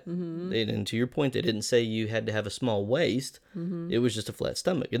fat. Mm-hmm. And to your point, they didn't say you had to have a small waist. Mm-hmm. It was just a flat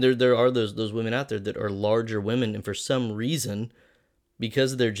stomach. And there are those women out there that are larger women, and for some reason,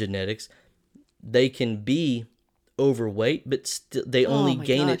 because of their genetics, they can be overweight, but still they only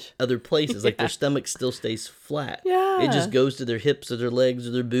gain it other places. Like their stomach still stays flat. Yeah. It just goes to their hips or their legs or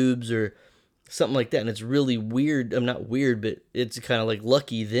their boobs or something like that. And it's really weird. I'm not weird, but it's kind of like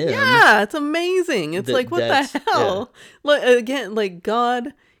lucky them. Yeah, it's amazing. It's like, what the hell? Yeah. Like, again, like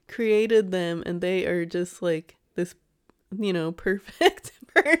God created them and they are just like this, perfect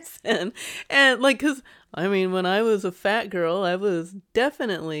person. And like, cause I mean, when I was a fat girl, I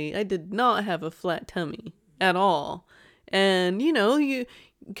did not have a flat tummy at all. And, I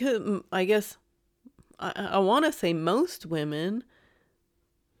guess I want to say most women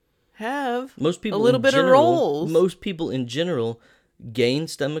have a little bit of rolls. Most people in general gain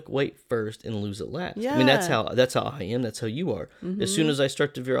stomach weight first and lose it last. Yeah. I mean, that's how I am. That's how you are. Mm-hmm. As soon as I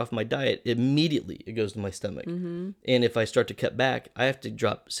start to veer off my diet, immediately it goes to my stomach. Mm-hmm. And if I start to cut back, I have to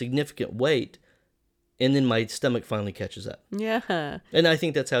drop significant weight, and then my stomach finally catches up. Yeah. And I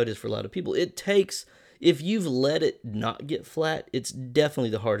think that's how it is for a lot of people. It takes, if you've let it not get flat, it's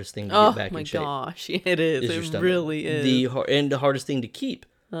definitely the hardest thing to get back in shape. Oh my gosh, it is. It really is. And the hardest thing to keep.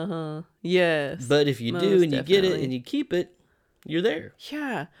 Yes. But if you do and you get it and you keep it, you're there.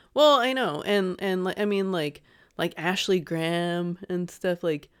 Yeah. Well, I know. And I mean, like Ashley Graham and stuff,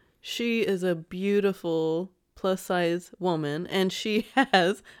 like she is a beautiful plus size woman and she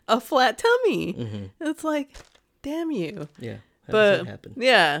has a flat tummy. Mm-hmm. It's like, damn you. Yeah. How does that happen?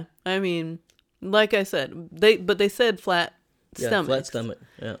 Yeah. I mean, like I said, they said flat stomach. Flat stomach.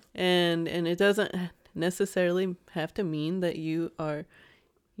 Yeah. And it doesn't necessarily have to mean that you are,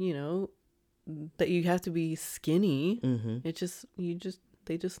 that you have to be skinny. Mm-hmm.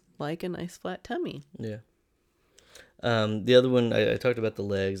 They just like a nice flat tummy. Yeah. The other one, I talked about the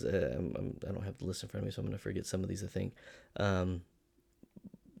legs. I don't have the list in front of me, so I'm going to forget some of these, I think.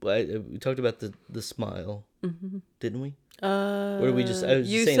 We talked about the smile, mm-hmm. didn't we? Or did we just, I was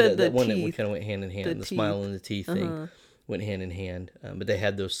just saying that one that kind of went hand in hand. The smile and the teeth thing went hand in hand. But they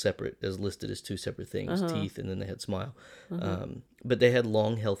had those separate, as listed as two separate things, teeth, and then they had smile. But they had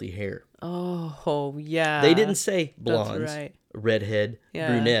long, healthy hair. Oh, yeah. They didn't say blondes, right. Redhead,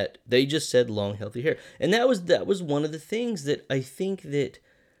 brunette. They just said long, healthy hair. And that was one of the things that I think that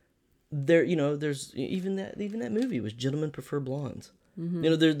there, there's even that movie was Gentlemen Prefer Blondes.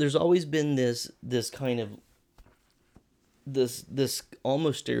 Mm-hmm. There's always been this kind of this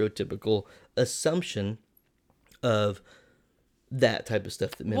almost stereotypical assumption of that type of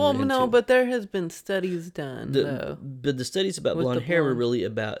stuff that men are into. No, but there has been studies done, though. But the studies about blonde hair were really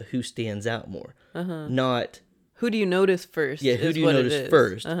about who stands out more, not who do you notice first. Yeah, who do you notice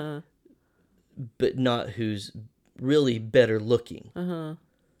first, but not who's really better looking.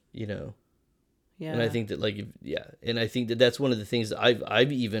 Yeah. And I think that and I think that that's one of the things that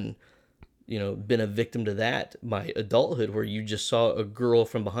I've even been a victim to that my adulthood, where you just saw a girl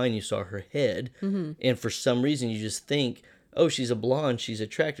from behind, you saw her head, and for some reason you just think, oh, she's a blonde, she's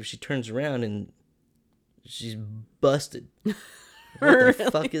attractive. She turns around and she's busted. What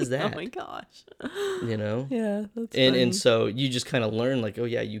the fuck is that? Oh my gosh. Yeah, that's funny. And so you just kind of learn, like, oh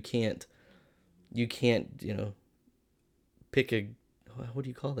yeah, you can't pick a, what do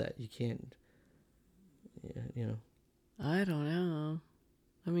you call that? You can't, I don't know.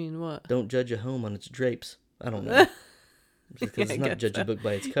 I mean, what? Don't judge a home on its drapes. I don't know. Because it's not judge a book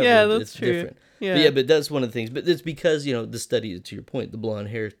by its cover. Yeah, that's it's true. Different. Yeah. But that's one of the things. But it's because, the study, to your point, the blonde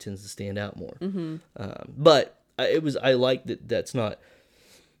hair tends to stand out more. Mm-hmm. But I like that that's not,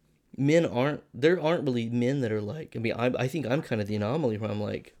 there aren't really men that are like, I think I'm kind of the anomaly where I'm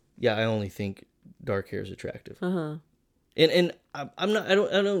like, yeah, I only think dark hair is attractive. And I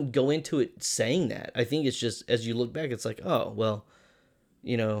don't go into it saying that. I think it's just, as you look back, it's like, oh, well,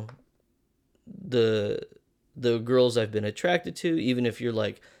 the girls I've been attracted to, even if you're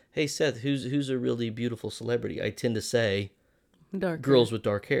like, hey Seth, who's a really beautiful celebrity, I tend to say Darker. girls with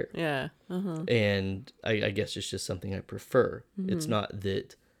dark hair. Yeah. Uh-huh. And I guess it's just something I prefer. It's not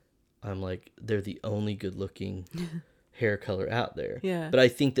that I'm like, they're the only good looking hair color out there. Yeah. But I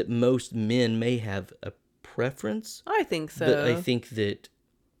think that most men may have a preference. I think so. But I think that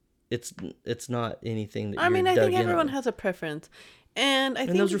it's not anything that I mean, I dug think in everyone on. has a preference. And I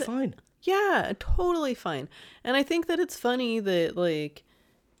think those are fine. Yeah, totally fine. And I think that it's funny that, like,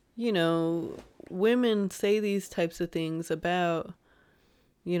 you know, women say these types of things about,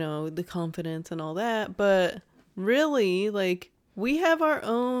 you know, the confidence and all that, but really, like, we have our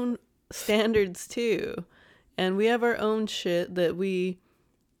own standards too. And we have our own shit that we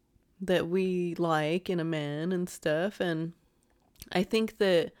like in a man and stuff. And I think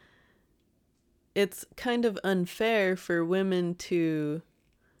that it's kind of unfair for women to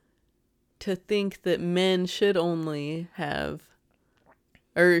think that men should only have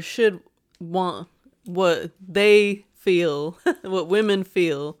or should want what they feel, what women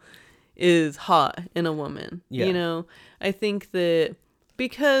feel is hot in a woman. Yeah. You know, I think that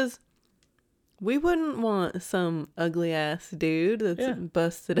because we wouldn't want some ugly ass dude that's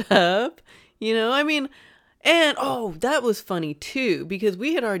busted up, you know? I mean, and that was funny too, because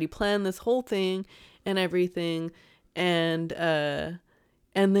we had already planned this whole thing and everything, and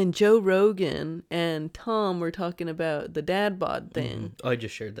then Joe Rogan and Tom were talking about the dad bod thing. I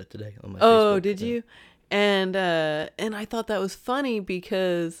just shared that today on my Facebook. Oh, did you? And I thought that was funny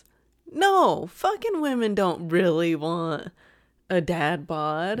because no, fucking women don't really want a dad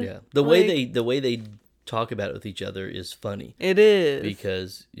bod. Yeah. The way they talk about it with each other is funny. It is.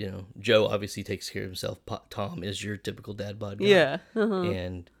 Because, you know, Joe obviously takes care of himself. Tom is your typical dad bod guy. Yeah. Uh-huh.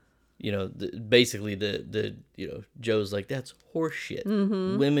 And you know, basically the you know, Joe's like, that's horse shit.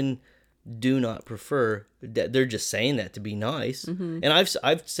 Mm-hmm. Women do not prefer that. They're just saying that to be nice. Mm-hmm. And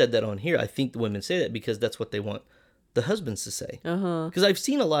I've said that on here. I think the women say that because that's what they want the husbands to say. Because I've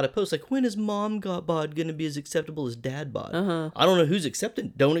seen a lot of posts like, when is mom bod going to be as acceptable as dad bod? I don't know who's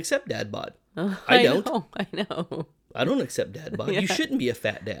accepting. Don't accept dad bod. I don't. I know. I don't accept dad bod. You shouldn't be a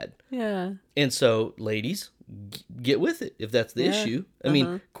fat dad. Yeah. And so, ladies, get with it if that's the issue. I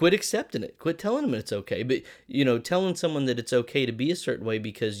mean, quit accepting it. Quit telling them it's okay. But, you know, telling someone that it's okay to be a certain way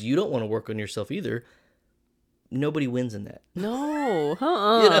because you don't want to work on yourself either, nobody wins in that. No,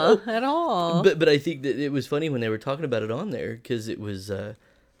 You know? at all. But I think that it was funny when they were talking about it on there because it was,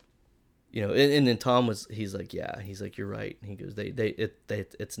 you know, and then Tom he's like, you're right. And he goes,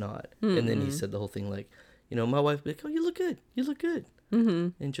 it's not. Mm-hmm. And then he said the whole thing like, you know, my wife would be like, oh, you look good. You look good.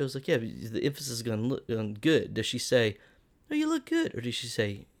 Mm-hmm. And Joe's like, yeah, but the emphasis is on good. Does she say, oh, you look good? Or does she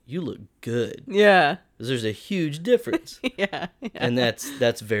say, you look good? Yeah. Because there's a huge difference. Yeah. And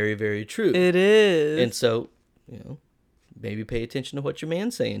that's very, very true. It is. And so, you know, maybe pay attention to what your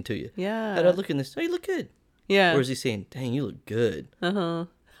man's saying to you. Yeah. How'd I look in this? Oh, you look good. Yeah. Or is he saying, dang, you look good? Uh-huh.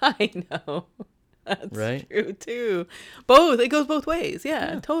 I know. That's right? True, too. Both. It goes both ways.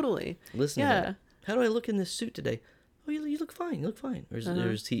 Yeah. Totally. Listen to that. How do I look in this suit today? Oh, you look fine. You look fine. Or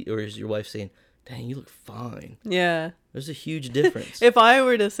is your wife saying, dang, you look fine? Yeah. There's a huge difference. If I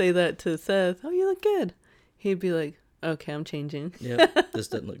were to say that to Seth, oh, you look good, he'd be like, okay, I'm changing. Yeah, this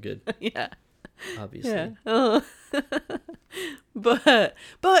doesn't look good. Yeah. Obviously. Yeah. But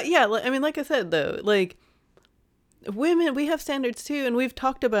yeah, I mean, like I said, though, like, women, we have standards too, and we've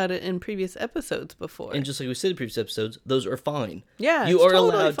talked about it in previous episodes before. And just like we said in previous episodes, those are fine. Yeah, you are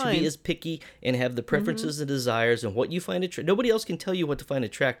totally allowed fine. to be as picky and have the preferences and desires and what you find attractive. Nobody else can tell you what to find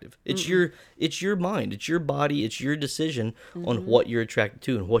attractive. It's your mind, it's your body, it's your decision on what you're attracted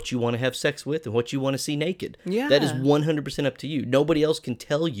to and what you want to have sex with and what you want to see naked. Yeah, that is 100% up to you. Nobody else can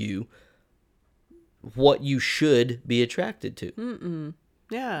tell you what you should be attracted to.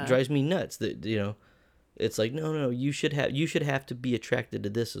 Yeah, it drives me nuts that, you know. It's like, no, you should have to be attracted to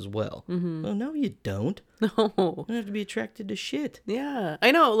this as well. Mm-hmm. Well, no, you don't. No. You don't have to be attracted to shit. Yeah, I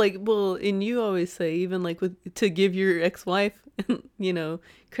know. Like, well, and you always say, even like to give your ex-wife, you know,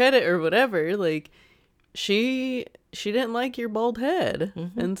 credit or whatever. Like, she didn't like your bald head,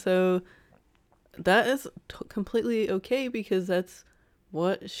 and so that is completely okay because that's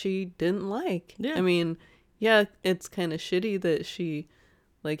what she didn't like. Yeah. I mean, yeah, it's kind of shitty that she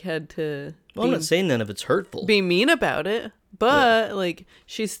like had to. Well, I'm not saying none of it's hurtful. Be mean about it, but like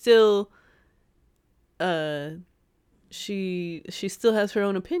she's still, she still has her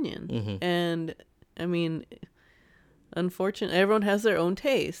own opinion, and I mean, unfortunately, everyone has their own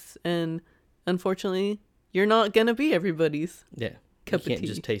tastes, and unfortunately, you're not gonna be everybody's. Yeah, cup you can't of tea.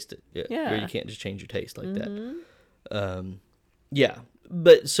 just taste it. Yeah, or you can't just change your taste like that. Yeah,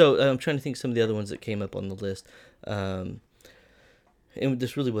 but so I'm trying to think of some of the other ones that came up on the list. And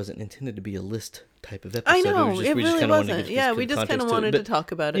this really wasn't intended to be a list type of episode. I know, we really kinda wanted to wasn't. get Yeah, this we just kind context of to it. wanted But, to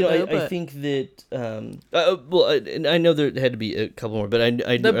talk about it, you know, though. I But think that, and I know there had to be a couple more, but I the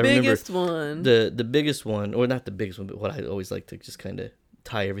remember biggest one. the biggest one, or not the biggest one, but what I always like to just kind of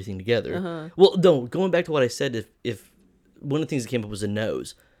tie everything together. Uh-huh. Well, no, going back to what I said, if one of the things that came up was a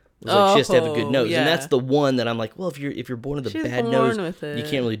nose. It was like she has to have a good nose, yeah. and that's the one that I'm like, well, if you're born with a She's bad born nose, with it. you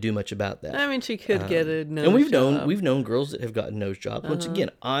can't really do much about that. I mean, she could get a nose And we've job. known girls that have gotten nose jobs. Once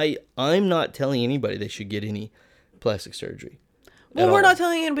again, I'm not telling anybody they should get any plastic surgery. Well, at we're all. not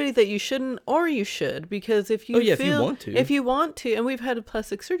telling anybody that you shouldn't or you should, because if you if you feel, want to. if you want to, and we've had a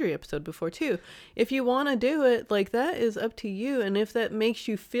plastic surgery episode before too. If you want to do it, like, that is up to you, and if that makes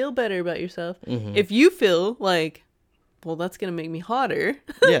you feel better about yourself, if you feel like, well, that's gonna make me hotter,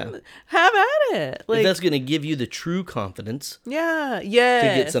 Yeah. have at it. Like, if that's going to give you the true confidence yeah, to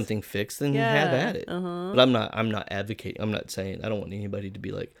yes, get something fixed, then have at it. Uh-huh. But I'm not advocating. I'm not saying I don't want anybody to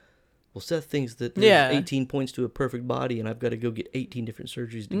be like, well, Seth thinks that there's Yeah. 18 points to a perfect body, and I've got to go get 18 different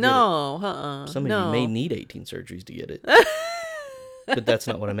surgeries to get it. No, Some of no. you may need 18 surgeries to get it, but that's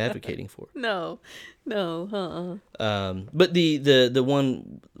not what I'm advocating for. No, But the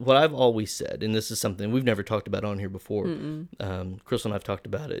one, what I've always said, and this is something we've never talked about on here before. Crystal and I've talked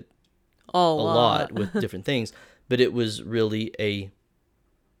about it a a lot with different things, but it was really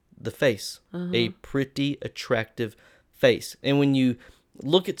the face, a pretty attractive face. And when you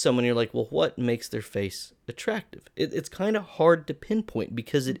look at someone, you're like, well, what makes their face attractive? It's kind of hard to pinpoint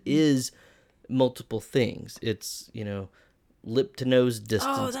because it is multiple things. It's, lip to nose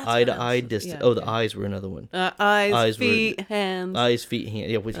distance, that's eye to what I eye was- distance. yeah, Oh, the yeah. eyes were another one. Eyes, were- feet, hands. Eyes, feet,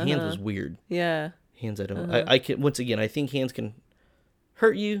 hands. Yeah, with hands was weird. Yeah. Hands, I don't. I can, once again, I think hands can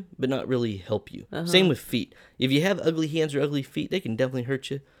hurt you, but not really help you. Same with feet. If you have ugly hands or ugly feet, they can definitely hurt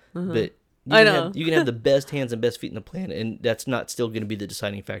you. But I know. you can have the best hands and best feet in the planet, and that's not still going to be the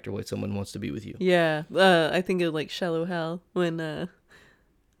deciding factor why someone wants to be with you. Yeah. I think of like Shallow Hal when.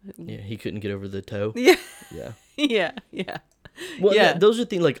 Yeah, he couldn't get over the toe. Yeah. Yeah. yeah. Well, Yeah. those are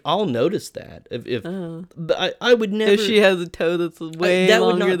things like I'll notice that if but I would never. If she has a toe that's way that would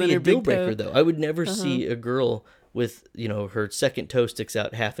longer not than be her a deal big breaker, toe. though. I would never see a girl with her second toe sticks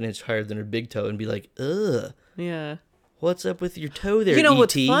out half an inch higher than her big toe and be like, ugh, Yeah. what's up with your toe there? You know ET?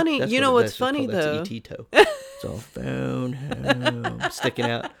 what's funny? That's You what know it- what's that's what funny, it's called. though? That's an ET toe. It's all found home, sticking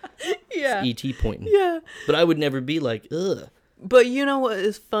out. Yeah. It's ET pointing. Yeah. But I would never be like, ugh. But you know what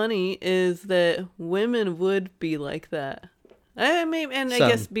is funny is that women would be like that. I mean, and I Some.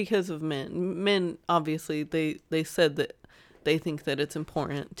 guess because of men. Men, obviously, they said that they think that it's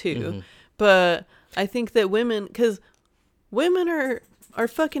important too. But I think that women, because women are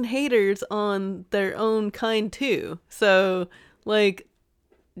fucking haters on their own kind too. So, like,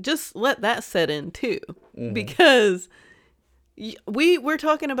 just let that set in too. Because we're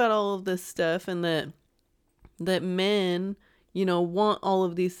talking about all of this stuff, and that men, want all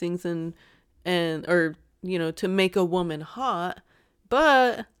of these things and or to make a woman hot,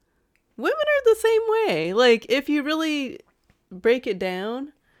 but women are the same way. Like, if you really break it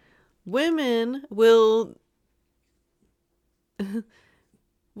down, women will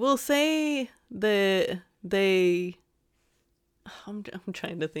say that they I'm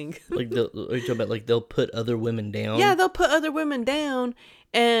trying to think. Like, are you talking about like they'll put other women down? Yeah, they'll put other women down,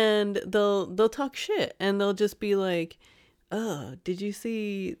 and they'll talk shit, and they'll just be like, "Oh, did you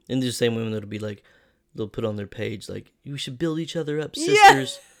see?" And there's the same women that'll be like, they'll put on their page like, you should build each other up, Yeah.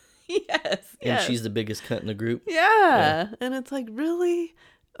 sisters. Yes, And yes. she's the biggest cunt in the group. Yeah. And it's like, really?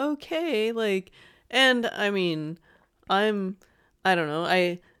 Okay. Like, and I mean, I don't know.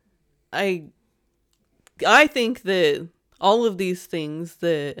 I think that all of these things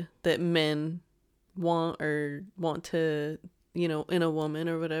that men want to, in a woman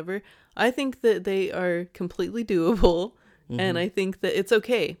or whatever, I think that they are completely doable. And I think that it's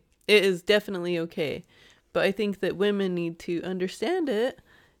okay. It is definitely okay. But I think that women need to understand it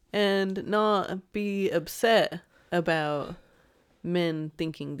and not be upset about men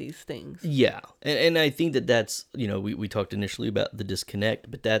thinking these things. Yeah, and I think that's we talked initially about the disconnect,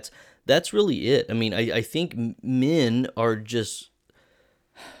 but that's really it. I mean, I think men are just,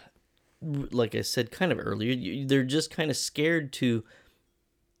 like I said kind of earlier, they're just kind of scared to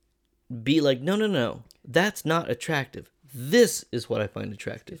be like, no, that's not attractive. This is what I find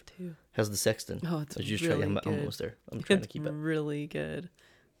attractive. Too. How's the sexton? Oh, it's I was just really I'm good. almost there. I'm trying It's to keep up. really good.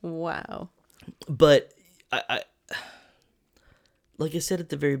 Wow. But I like I said at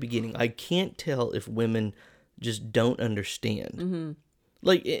the very beginning, I can't tell if women just don't understand. Mm-hmm.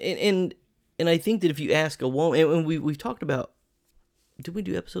 Like, and I think that if you ask a woman, and we've talked about, did we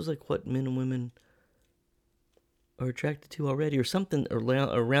do episodes like what men and women are attracted to already, or something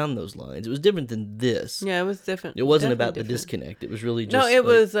around those lines. It was different than this. Yeah, it was different. It wasn't Definitely about the different. disconnect. It was really just No, it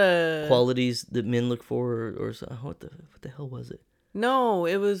was qualities that men look for, or what the hell was it? No,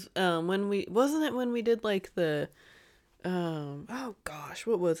 it was when we did like the oh gosh,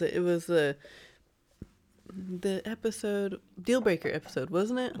 what was it? It was the episode Deal Breaker episode,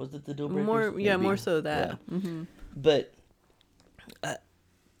 wasn't it? Was it the Deal Breakers? More, yeah, Maybe. more so that. Yeah. Mm-hmm. But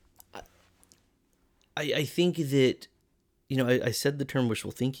I think that, I said the term wishful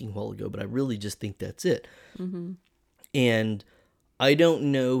thinking a while ago, but I really just think that's it. Mm-hmm. And I don't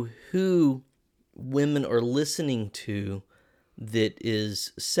know who women are listening to that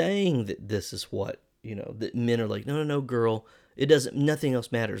is saying that this is what, that men are like, no, girl, nothing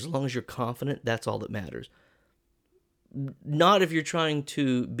else matters. As long as you're confident, that's all that matters. Not if you're trying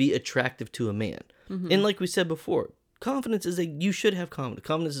to be attractive to a man. Mm-hmm. And like we said before, confidence you should have confidence.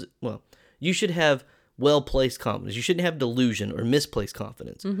 Confidence is, you should have well-placed confidence. You shouldn't have delusion or misplaced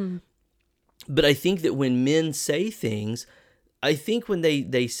confidence. Mm-hmm. But I think that when men say things, I think when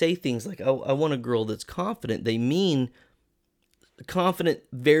they say things like, oh, I want a girl that's confident, they mean confident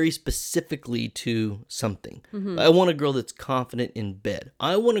very specifically to something. Mm-hmm. I want a girl that's confident in bed.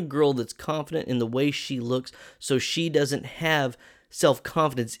 I want a girl that's confident in the way she looks so she doesn't have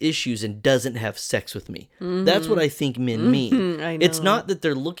self-confidence issues and doesn't have sex with me. Mm-hmm. That's what I think men mean. I know. It's not that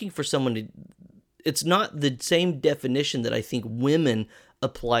they're looking for someone to... It's not the same definition that I think women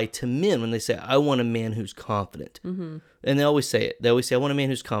apply to men when they say, I want a man who's confident. Mm-hmm. And they always say it. They always say, I want a man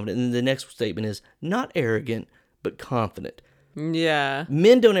who's confident. And then the next statement is, not arrogant, but confident. Yeah.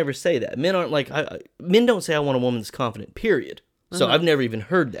 Men don't ever say that. Men aren't like, men don't say, I want a woman that's confident, period. So I've never even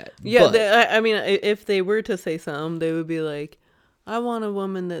heard that. Yeah, but, I mean, if they were to say something, they would be like, I want a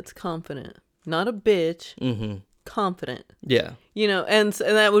woman that's confident. Not a bitch. Mm-hmm. Confident. Yeah. And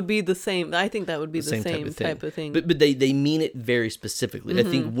that would be the same. I think that would be the same type of thing. But they mean it very specifically. Mm-hmm. I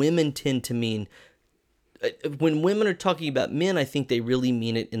think women tend to mean... When women are talking about men, I think they really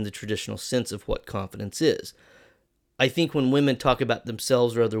mean it in the traditional sense of what confidence is. I think when women talk about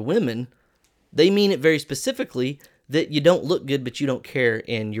themselves or other women, they mean it very specifically that you don't look good, but you don't care,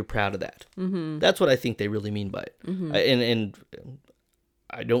 and you're proud of that. Mm-hmm. That's what I think they really mean by it. Mm-hmm. And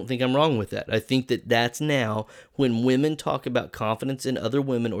I don't think I'm wrong with that. I think that that's now, when women talk about confidence in other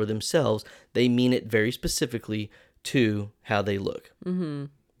women or themselves, they mean it very specifically to how they look. Mm-hmm.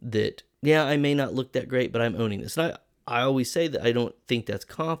 That, yeah, I may not look that great, but I'm owning this. And I always say that I don't think that's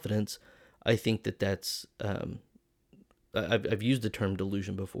confidence. I think that that's... I've used the term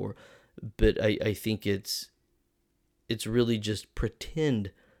delusion before, but I think it's really just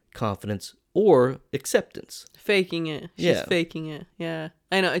pretend confidence or acceptance. Faking it. She's faking it. Yeah.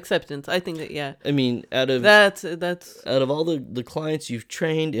 I know, acceptance. I think that, yeah. I mean, that's out of all the clients you've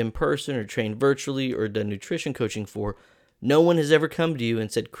trained in person or trained virtually or done nutrition coaching for, no one has ever come to you and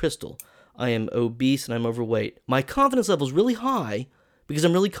said, Crystal, I am obese and I'm overweight. My confidence level is really high because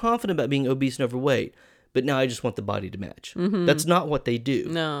I'm really confident about being obese and overweight. But now I just want the body to match. Mm-hmm. That's not what they do.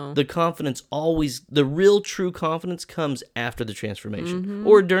 No. The real true confidence comes after the transformation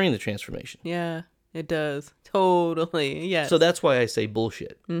or during the transformation. Yeah, it does. Totally. Yes. So that's why I say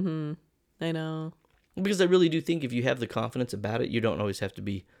bullshit. Mm-hmm. I know. Because I really do think if you have the confidence about it, you don't always have to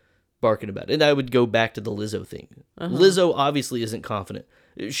be barking about it. And I would go back to the Lizzo thing. Uh-huh. Lizzo obviously isn't confident.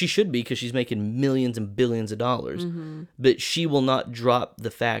 She should be because she's making millions and billions of dollars. Mm-hmm. But she will not drop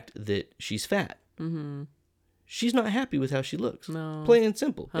the fact that she's fat. Mm-hmm. She's not happy with how she looks. No. Plain and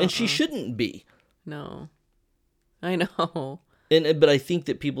simple. And she shouldn't be. No. I know. But I think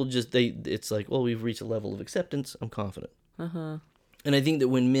that people it's like, well, we've reached a level of acceptance. I'm confident. Uh-huh. And I think that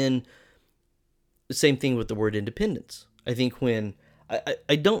when men, same thing with the word independence. I think when,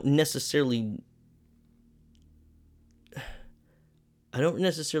 I don't necessarily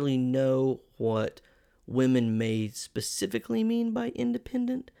know what women may specifically mean by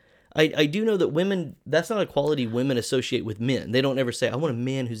independent. I do know that women, that's not a quality women associate with men. They don't ever say, I want a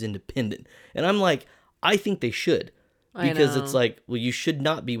man who's independent. And I'm like, I think they should. Because it's like, well, you should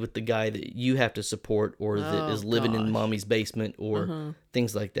not be with the guy that you have to support or that is living in mommy's basement or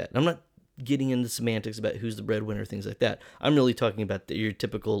things like that. And I'm not getting into semantics about who's the breadwinner, things like that. I'm really talking about your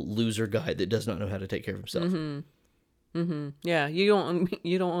typical loser guy that does not know how to take care of himself. Mm-hmm. Mm-hmm. Yeah, you don't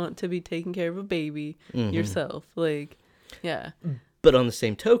want to be taking care of a baby yourself. Like, yeah. But on the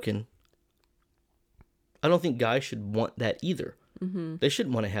same token, I don't think guys should want that either. Mm-hmm. They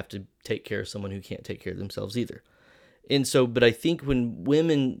shouldn't want to have to take care of someone who can't take care of themselves either. And so, but I think when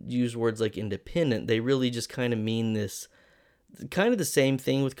women use words like independent, they really just kind of mean this, kind of the same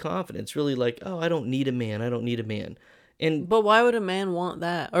thing with confidence. Really like, oh, I don't need a man. I don't need a man. And But why would a man want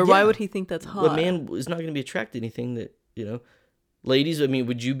that? Or why Yeah. would he think that's hot? a man is not going to be attracted to anything that, you know, ladies, I mean,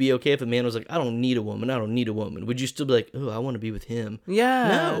 would you be okay if a man was like, I don't need a woman, I don't need a woman? Would you still be like, oh, I want to be with him? Yeah.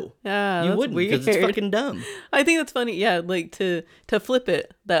 No. Yeah. You that's wouldn't, because it's weird. fucking dumb. I think that's funny. Yeah, like to flip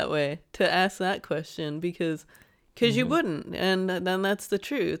it that way, to ask that question, because you wouldn't, and then that's the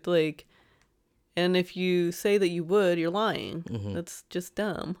truth. Like, and if you say that you would, you're lying. That's just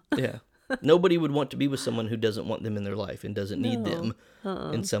dumb. Yeah. Nobody would want to be with someone who doesn't want them in their life and doesn't need them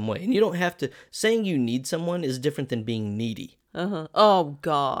in some way. And you don't have to, saying you need someone is different than being needy. Oh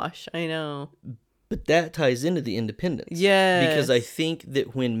gosh, I know. But that ties into the independence. Yes. Because I think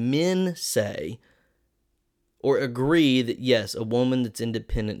that when men say or agree that, yes, a woman that's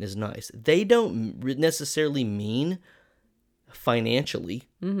independent is nice, they don't necessarily mean financially.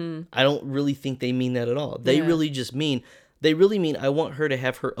 I don't really think they mean that at all. They really just mean, I want her to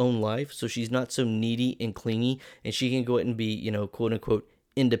have her own life so she's not so needy and clingy, and she can go out and be, you know, quote unquote,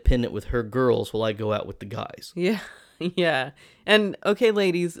 independent with her girls while I go out with the guys. Yeah. Yeah. And okay,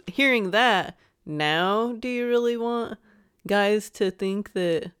 ladies, hearing that, now do you really want guys to think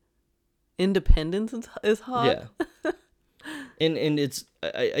that independence is hot? Yeah. and it's,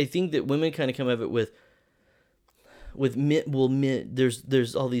 I think that women kind of come of it with men. Well, men,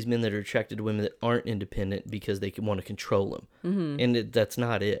 there's all these men that are attracted to women that aren't independent because they want to control them. And that's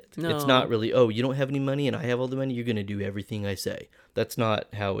not it. No. It's not really, oh, you don't have any money and I have all the money, you're going to do everything I say. That's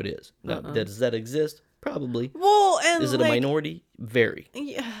not how it is. Now, does that exist? Probably. Well, and Is it a minority? Very.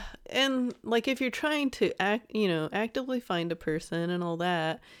 Yeah, and like if you're trying to actively find a person and all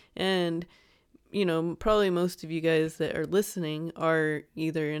that, and probably most of you guys that are listening are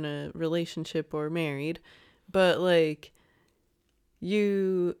either in a relationship or married, but like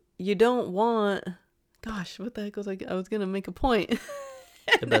you don't want, gosh, what the heck was I was gonna make a point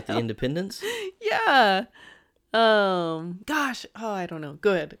About the independence? Yeah. Gosh, I don't know.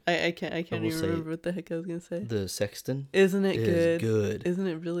 Go ahead. I can't even remember what the heck I was gonna say. The sexton. Isn't it is good? good. Isn't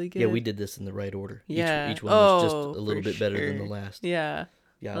it really good? Yeah, we did this in the right order. Yeah. Each one was just a Oh, little for bit better than sure. the last. Yeah.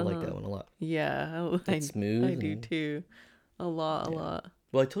 Yeah, I like that one a lot. Yeah. It's smooth. I do too. A lot.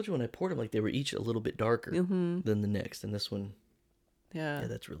 Well, I told you when I poured them, like they were each a little bit darker than the next, and this one, Yeah.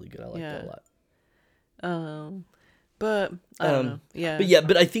 that's really good. I like that a lot. But I don't know. Yeah.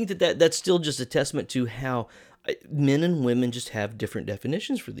 But I think that's still just a testament to how men and women just have different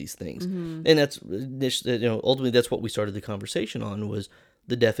definitions for these things, and that's ultimately that's what we started the conversation on, was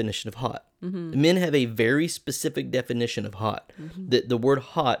the definition of hot. Men have a very specific definition of hot. The word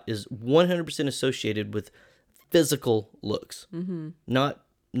hot is 100% associated with physical looks, not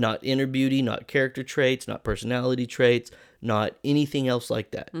inner beauty, not character traits, not personality traits, not anything else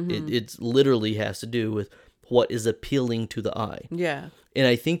like that. It literally has to do with what is appealing to the eye. Yeah. And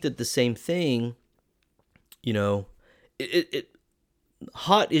I think that the same thing,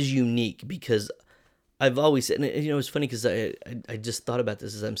 hot is unique because I've always said, and it's funny because I just thought about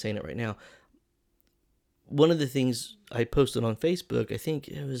this as I'm saying it right now. One of the things I posted on Facebook, I think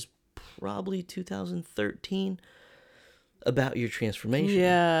it was probably 2013, about your transformation.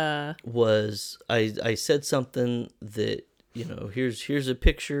 Yeah. Was I said something that, here's a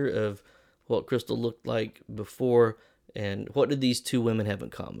picture of what Crystal looked like before, and what did these two women have in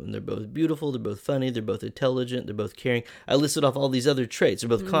common? They're both beautiful, they're both funny, they're both intelligent, they're both caring. I listed off all these other traits. They're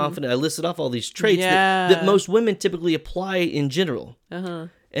both confident. I listed off all these traits that most women typically apply in general. And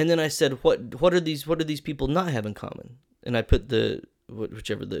then I said, what are these people not have in common? And I put the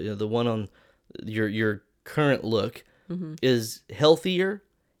one on your current look is healthier,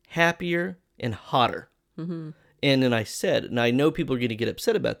 happier, and hotter. And then I said, and I know people are going to get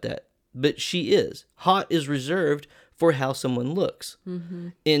upset about that, but she is. Hot is reserved for how someone looks.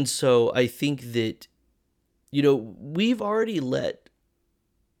 And so I think that, we've already let,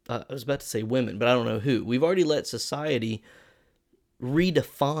 I was about to say women, but I don't know who. We've already let society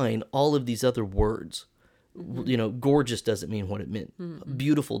redefine all of these other words. Gorgeous doesn't mean what it meant.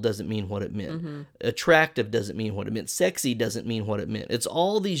 Beautiful doesn't mean what it meant. Attractive doesn't mean what it meant. Sexy doesn't mean what it meant. It's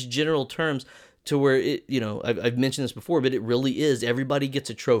all these general terms to where it, I've mentioned this before, but it really is. Everybody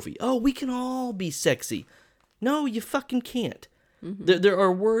gets a trophy. Oh, we can all be sexy. No, you fucking can't. There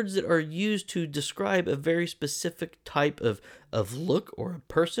are words that are used to describe a very specific type of look or a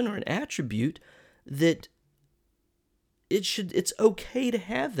person or an attribute that it's okay to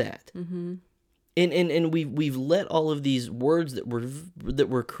have that. And we've let all of these words that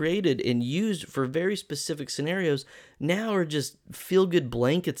were created and used for very specific scenarios now are just feel good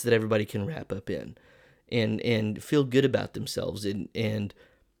blankets that everybody can wrap up in, and feel good about themselves. And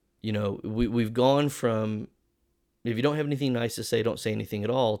we've gone from, if you don't have anything nice to say, don't say anything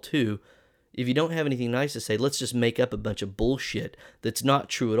at all, to if you don't have anything nice to say, let's just make up a bunch of bullshit that's not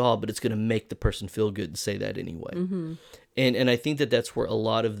true at all, but it's going to make the person feel good and say that anyway. Mm-hmm. And I think that that's where a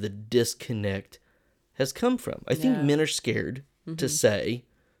lot of the disconnect has come from. I think men are scared to say,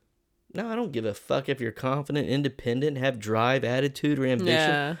 no, I don't give a fuck if you're confident, independent, have drive, attitude, or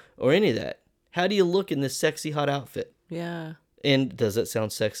ambition, or any of that. How do you look in this sexy, hot outfit? Yeah. And does that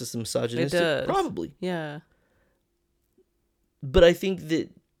sound sexist and misogynistic? It does. Probably. Yeah. But I think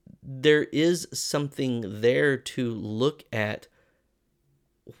that there is something there to look at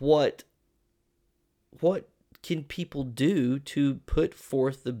what can people do to put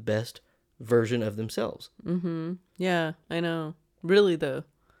forth the best version of themselves. Mm-hmm. Yeah, I know. Really, though.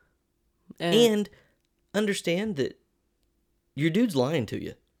 And understand that your dude's lying to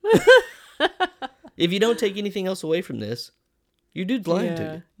you. If you don't take anything else away from this, your dude's lying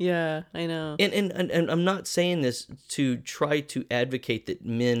to you. Yeah, I know. And I'm not saying this to try to advocate that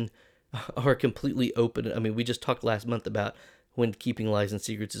men are completely open. I mean, we just talked last month about when keeping lies and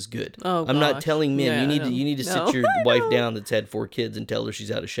secrets is good. Oh, I'm not telling men yeah, you need to sit your wife down that's had 4 kids and tell her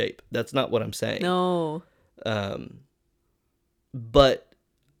she's out of shape. That's not what I'm saying. No. But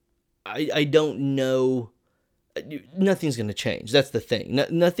I don't know. Nothing's going to change. That's the thing.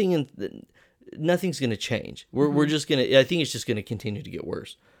 Nothing's going to change. We're just going to. I think it's just going to continue to get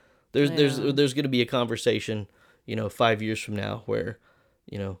worse. There's going to be a conversation, 5 years from now where,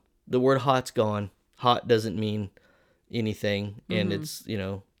 the word hot's gone. Hot doesn't mean anything, and it's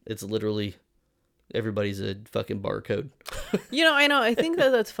literally everybody's a fucking barcode. I know. I think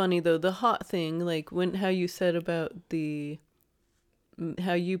that's funny though. The hot thing, like how you said about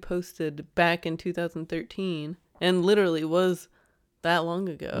how you posted back in 2013, and literally was that long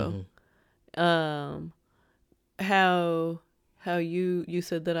ago. How you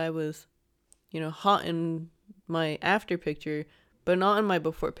said that I was, hot in my after picture, but not in my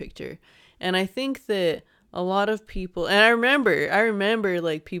before picture. And I think that a lot of people, and I remember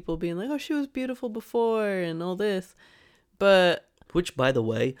like people being like, oh, she was beautiful before and all this, but which, by the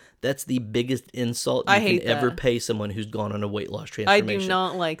way, that's the biggest insult you can ever pay someone who's gone on a weight loss transformation. I do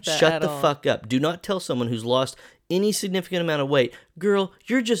not like that. Shut the fuck up. Do not tell someone who's lost any significant amount of weight, girl,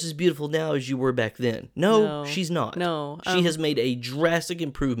 you're just as beautiful now as you were back then. No, she's not. No. She has made a drastic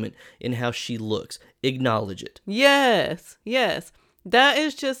improvement in how she looks. Acknowledge it. Yes. That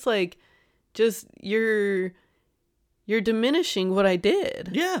is just like, you're diminishing what I did.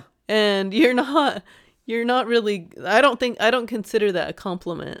 Yeah. And you're not really, I don't consider that a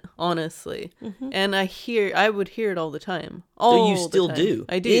compliment, honestly. And I would hear it all the time. You still do.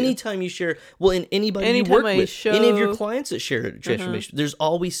 I do. Anytime you share, and anybody you work with, any of your clients that share a transformation, there's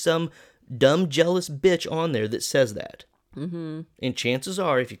always some dumb, jealous bitch on there that says that. And chances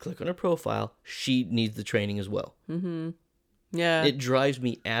are, if you click on her profile, she needs the training as well. Yeah. It drives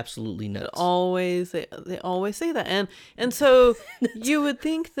me absolutely nuts. They always say that. And so you would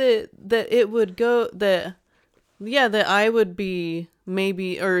think that it would go that I would be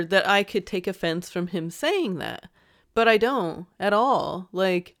maybe, or that I could take offense from him saying that. But I don't at all.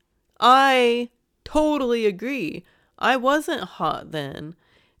 Like, I totally agree. I wasn't hot then.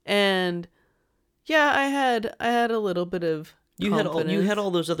 And yeah, I had a little bit of confidence. You had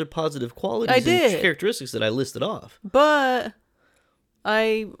all those other positive qualities and characteristics that I listed off. But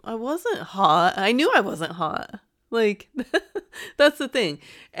I wasn't hot. I knew I wasn't hot. Like, that's the thing.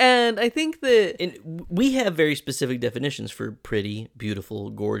 And I think that... And we have very specific definitions for pretty,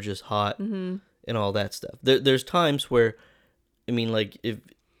 beautiful, gorgeous, hot, and all that stuff. There's times where, I mean, like, if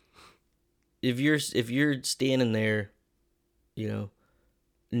you're standing there,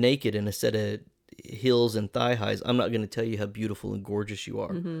 naked in a set of heels and thigh highs, I'm not going to tell you how beautiful and gorgeous you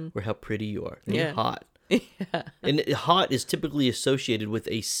are or how pretty you are. And you're hot. Yeah. And hot is typically associated with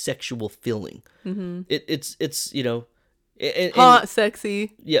a sexual feeling. It's hot,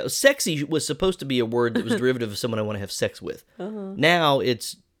 sexy. Yeah, sexy was supposed to be a word that was derivative of someone I want to have sex with. Now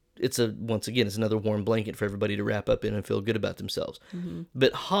it's another warm blanket for everybody to wrap up in and feel good about themselves.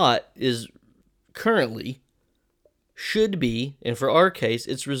 But hot is currently, should be, and for our case,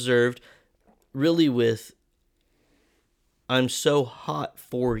 it's reserved really with, I'm so hot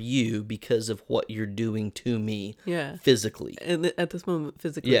for you because of what you're doing to me physically. And at this moment,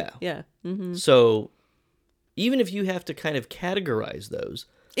 physically. Yeah. Yeah. So even if you have to kind of categorize those.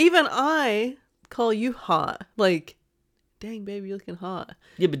 Even I call you hot. Like, dang, baby, you're looking hot.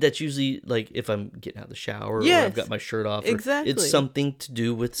 Yeah, but that's usually like if I'm getting out of the shower or I've got my shirt off. Exactly. It's something to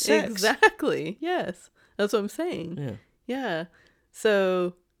do with sex. Exactly. Yes. That's what I'm saying. Yeah.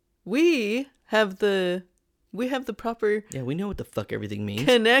 So we have the proper... Yeah, we know what the fuck everything means.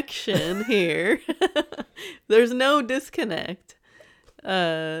 Connection here. There's no disconnect.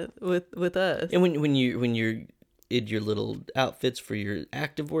 with us. And when you're in your little outfits for your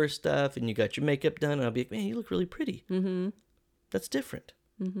activewear stuff, and you got your makeup done, I'll be like, man, you look really pretty. Mm-hmm. That's different.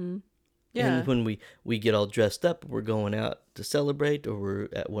 Mm-hmm. Yeah. And when we get all dressed up, we're going out to celebrate, or we're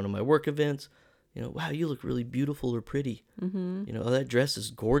at one of my work events. Wow, you look really beautiful or pretty. Mm-hmm. Oh, that dress is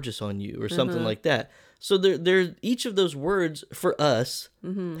gorgeous on you, or something like that. So there, each of those words for us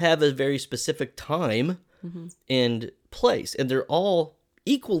have a very specific time and place, and they're all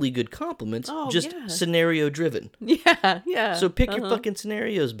equally good compliments, just scenario driven. Yeah, yeah. So pick your fucking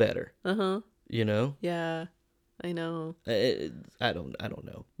scenarios better. Yeah, I know. I don't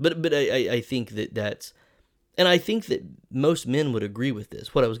know, but I think that's, and I think that most men would agree with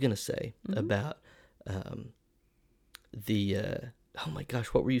this. What I was gonna say about the oh my gosh,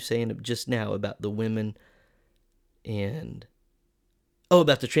 what were you saying just now about the women and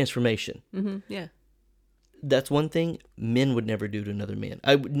about the transformation? Yeah. That's one thing men would never do to another man.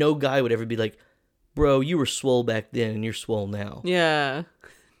 No guy would ever be like, bro, you were swole back then and you're swole now. Yeah.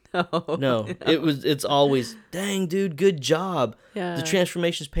 No. It's always, dang, dude, good job. Yeah. The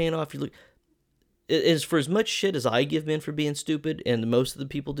transformation's paying off. You look. It's for as much shit as I give men for being stupid, and most of the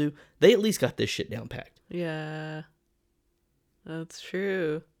people do, they at least got this shit down packed. Yeah. That's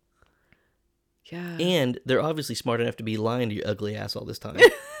true. Yeah. And they're obviously smart enough to be lying to your ugly ass all this time.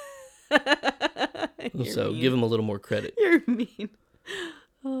 So mean. give them a little more credit. You're mean.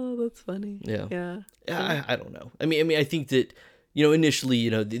 Oh, that's funny. Yeah. Yeah. I don't know. I mean, I think that, initially,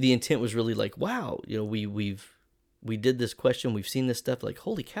 the intent was really like, wow, we did this question, we've seen this stuff, like,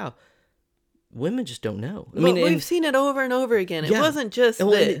 holy cow, women just don't know. We've seen it over and over again. It wasn't just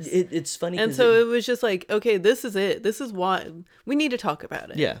this. It's funny. And so it was just like, okay, this is it. This is why we need to talk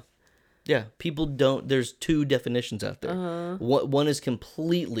about it. Yeah. Yeah, people don't. There's two definitions out there. One is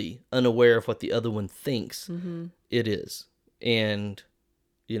completely unaware of what the other one thinks it is, and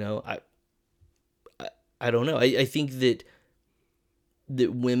I don't know. I think that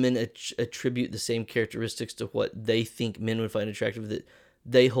women attribute the same characteristics to what they think men would find attractive, that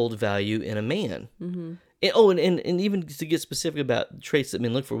they hold value in a man. Mm-hmm. And even to get specific about traits that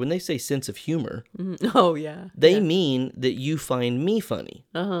men look for, when they say sense of humor, they mean that you find me funny.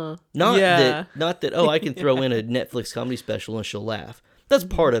 Not that I can throw in a Netflix comedy special and she'll laugh. That's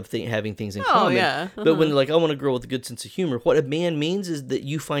part of having things in common. But when they're like, I want a girl with a good sense of humor, what a man means is that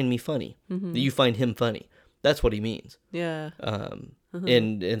you find me funny, that you find him funny. That's what he means. Yeah.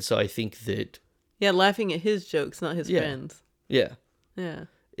 And so I think that. Yeah, laughing at his jokes, not his friends. Yeah. Yeah.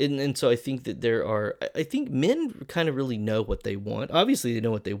 And so I think that I think men kind of really know what they want. Obviously, they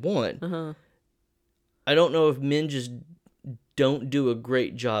know what they want. I don't know if men just don't do a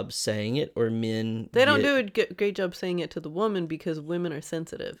great job saying it, or men... They don't do a great job saying it to the woman because women are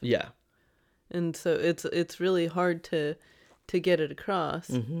sensitive. Yeah. And so it's really hard to get it across.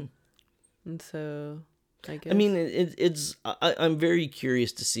 Mm-hmm. And so, I guess... I mean, I'm very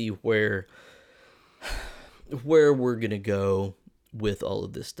curious to see where we're going to go with all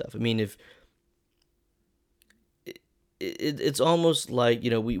of this stuff. I mean, if it's almost like,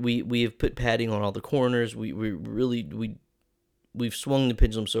 we have put padding on all the corners. We've swung the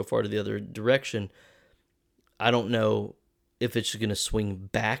pendulum so far to the other direction. I don't know if it's going to swing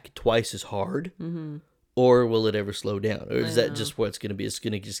back twice as hard, or will it ever slow down, or is that just what it's going to be? It's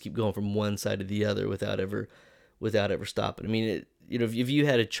going to just keep going from one side to the other without ever stopping. I mean, if you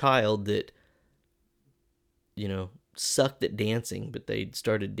had a child that, sucked at dancing, but they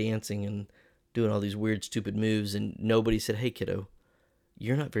started dancing and doing all these weird, stupid moves, and nobody said, hey, kiddo,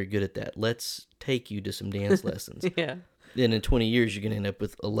 you're not very good at that. Let's take you to some dance lessons. Yeah. Then in 20 years, you're going to end up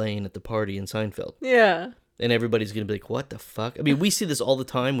with Elaine at the party in Seinfeld. Yeah. And everybody's going to be like, what the fuck? I mean, we see this all the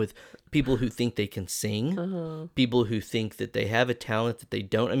time with people who think they can sing, people who think that they have a talent that they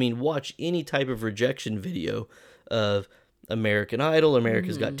don't. I mean, watch any type of rejection video of American Idol,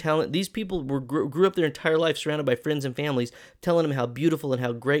 America's Got Talent. These people grew up their entire life surrounded by friends and families telling them how beautiful and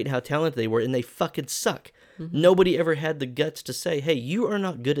how great and how talented they were, and they fucking suck. Nobody ever had the guts to say, hey, you are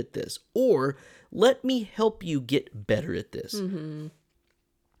not good at this, or let me help you get better at this.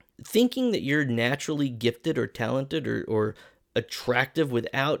 Thinking that you're naturally gifted or talented or attractive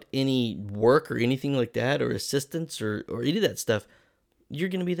without any work or anything like that, or assistance or any of that stuff, you're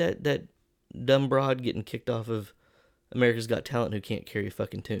going to be that dumb broad getting kicked off of America's Got Talent who can't carry a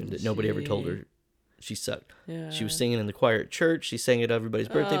fucking tune that nobody ever told her she sucked. Yeah. She was singing in the choir at church. She sang at everybody's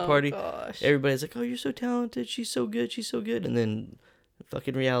birthday party. Gosh. Everybody's like, oh, you're so talented. She's so good. She's so good. And then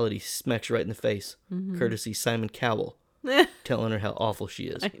fucking reality smacks her right in the face, courtesy Simon Cowell, telling her how awful she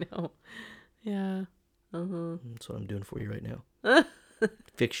is. I know. Yeah. That's what I'm doing for you right now.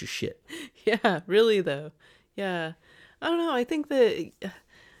 Fix your shit. Yeah, really though. Yeah. I don't know. I think that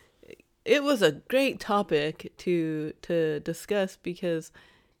it was a great topic to discuss because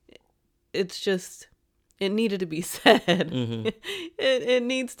it's just, it needed to be said. Mm-hmm. It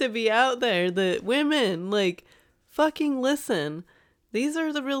needs to be out there that women, like, fucking listen. These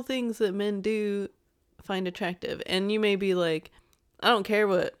are the real things that men do find attractive. And you may be like, I don't care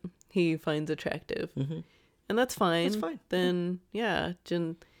what he finds attractive. Mm-hmm. And that's fine. That's fine. Then, yeah,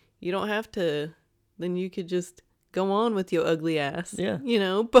 you don't have to, then you could just go on with your ugly ass. Yeah. You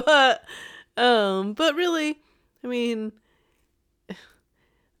know, but really, I mean,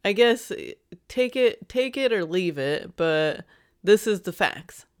 I guess take it or leave it, but this is the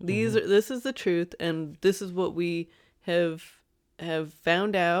facts. This is the truth, and this is what we have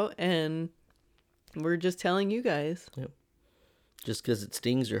found out, and we're just telling you guys. Yep. Just because it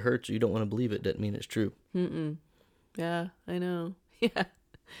stings or hurts or you don't want to believe it doesn't mean it's true. Yeah, I know. Yeah,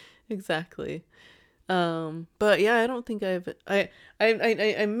 exactly. But yeah, I don't think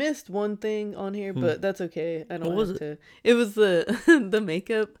I missed one thing on here, but that's okay. I don't have to. It was the the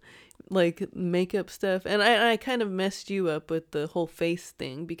makeup stuff, and I kind of messed you up with the whole face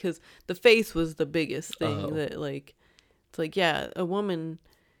thing because the face was the biggest thing that, like, it's like, yeah, a woman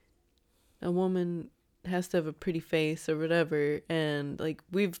has to have a pretty face or whatever, and like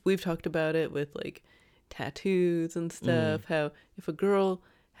we've talked about it with like tattoos and stuff, how if a girl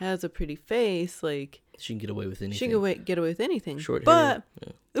has a pretty face, like, she can get away with anything. She can get away with anything. Short hair.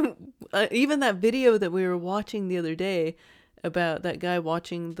 But even that video that we were watching the other day about that guy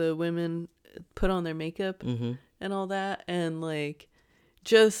watching the women put on their makeup and all that, and like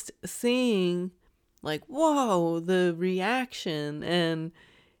just seeing like, whoa, the reaction, and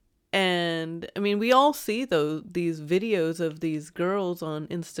I mean, we all see these videos of these girls on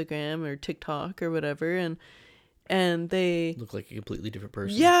Instagram or TikTok or whatever, and they look like a completely different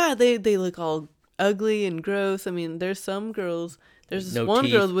person. Yeah, they look all ugly and gross. I mean, there's some girls. There's this one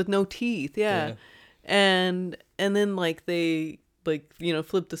girl with no teeth. Yeah. And then like they like, you know,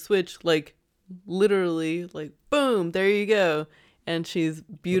 flip the switch, like literally like boom, there you go, and she's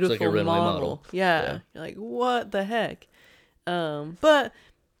beautiful. Looks like a runway model. Yeah. You're like, what the heck? But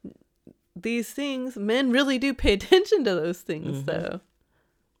these things, men really do pay attention to those things, though.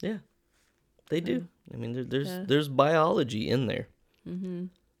 Yeah, they do. I mean, there's biology in there.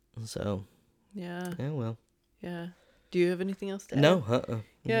 So. Yeah. Yeah, well. Yeah. Do you have anything else to add? No,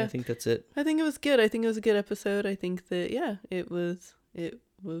 Yeah. I think that's it. I think it was good. I think it was a good episode. I think that, yeah, it was it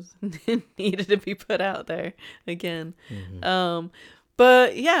needed to be put out there again.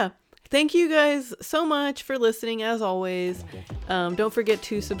 But yeah, thank you guys so much for listening, as always. Don't forget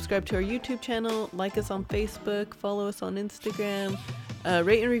to subscribe to our YouTube channel, like us on Facebook, follow us on Instagram,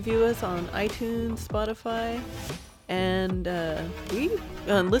 rate and review us on iTunes, Spotify, and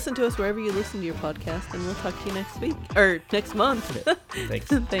listen to us wherever you listen to your podcast, and we'll talk to you next week or next month. Thanks.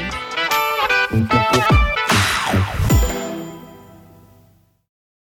 Thanks.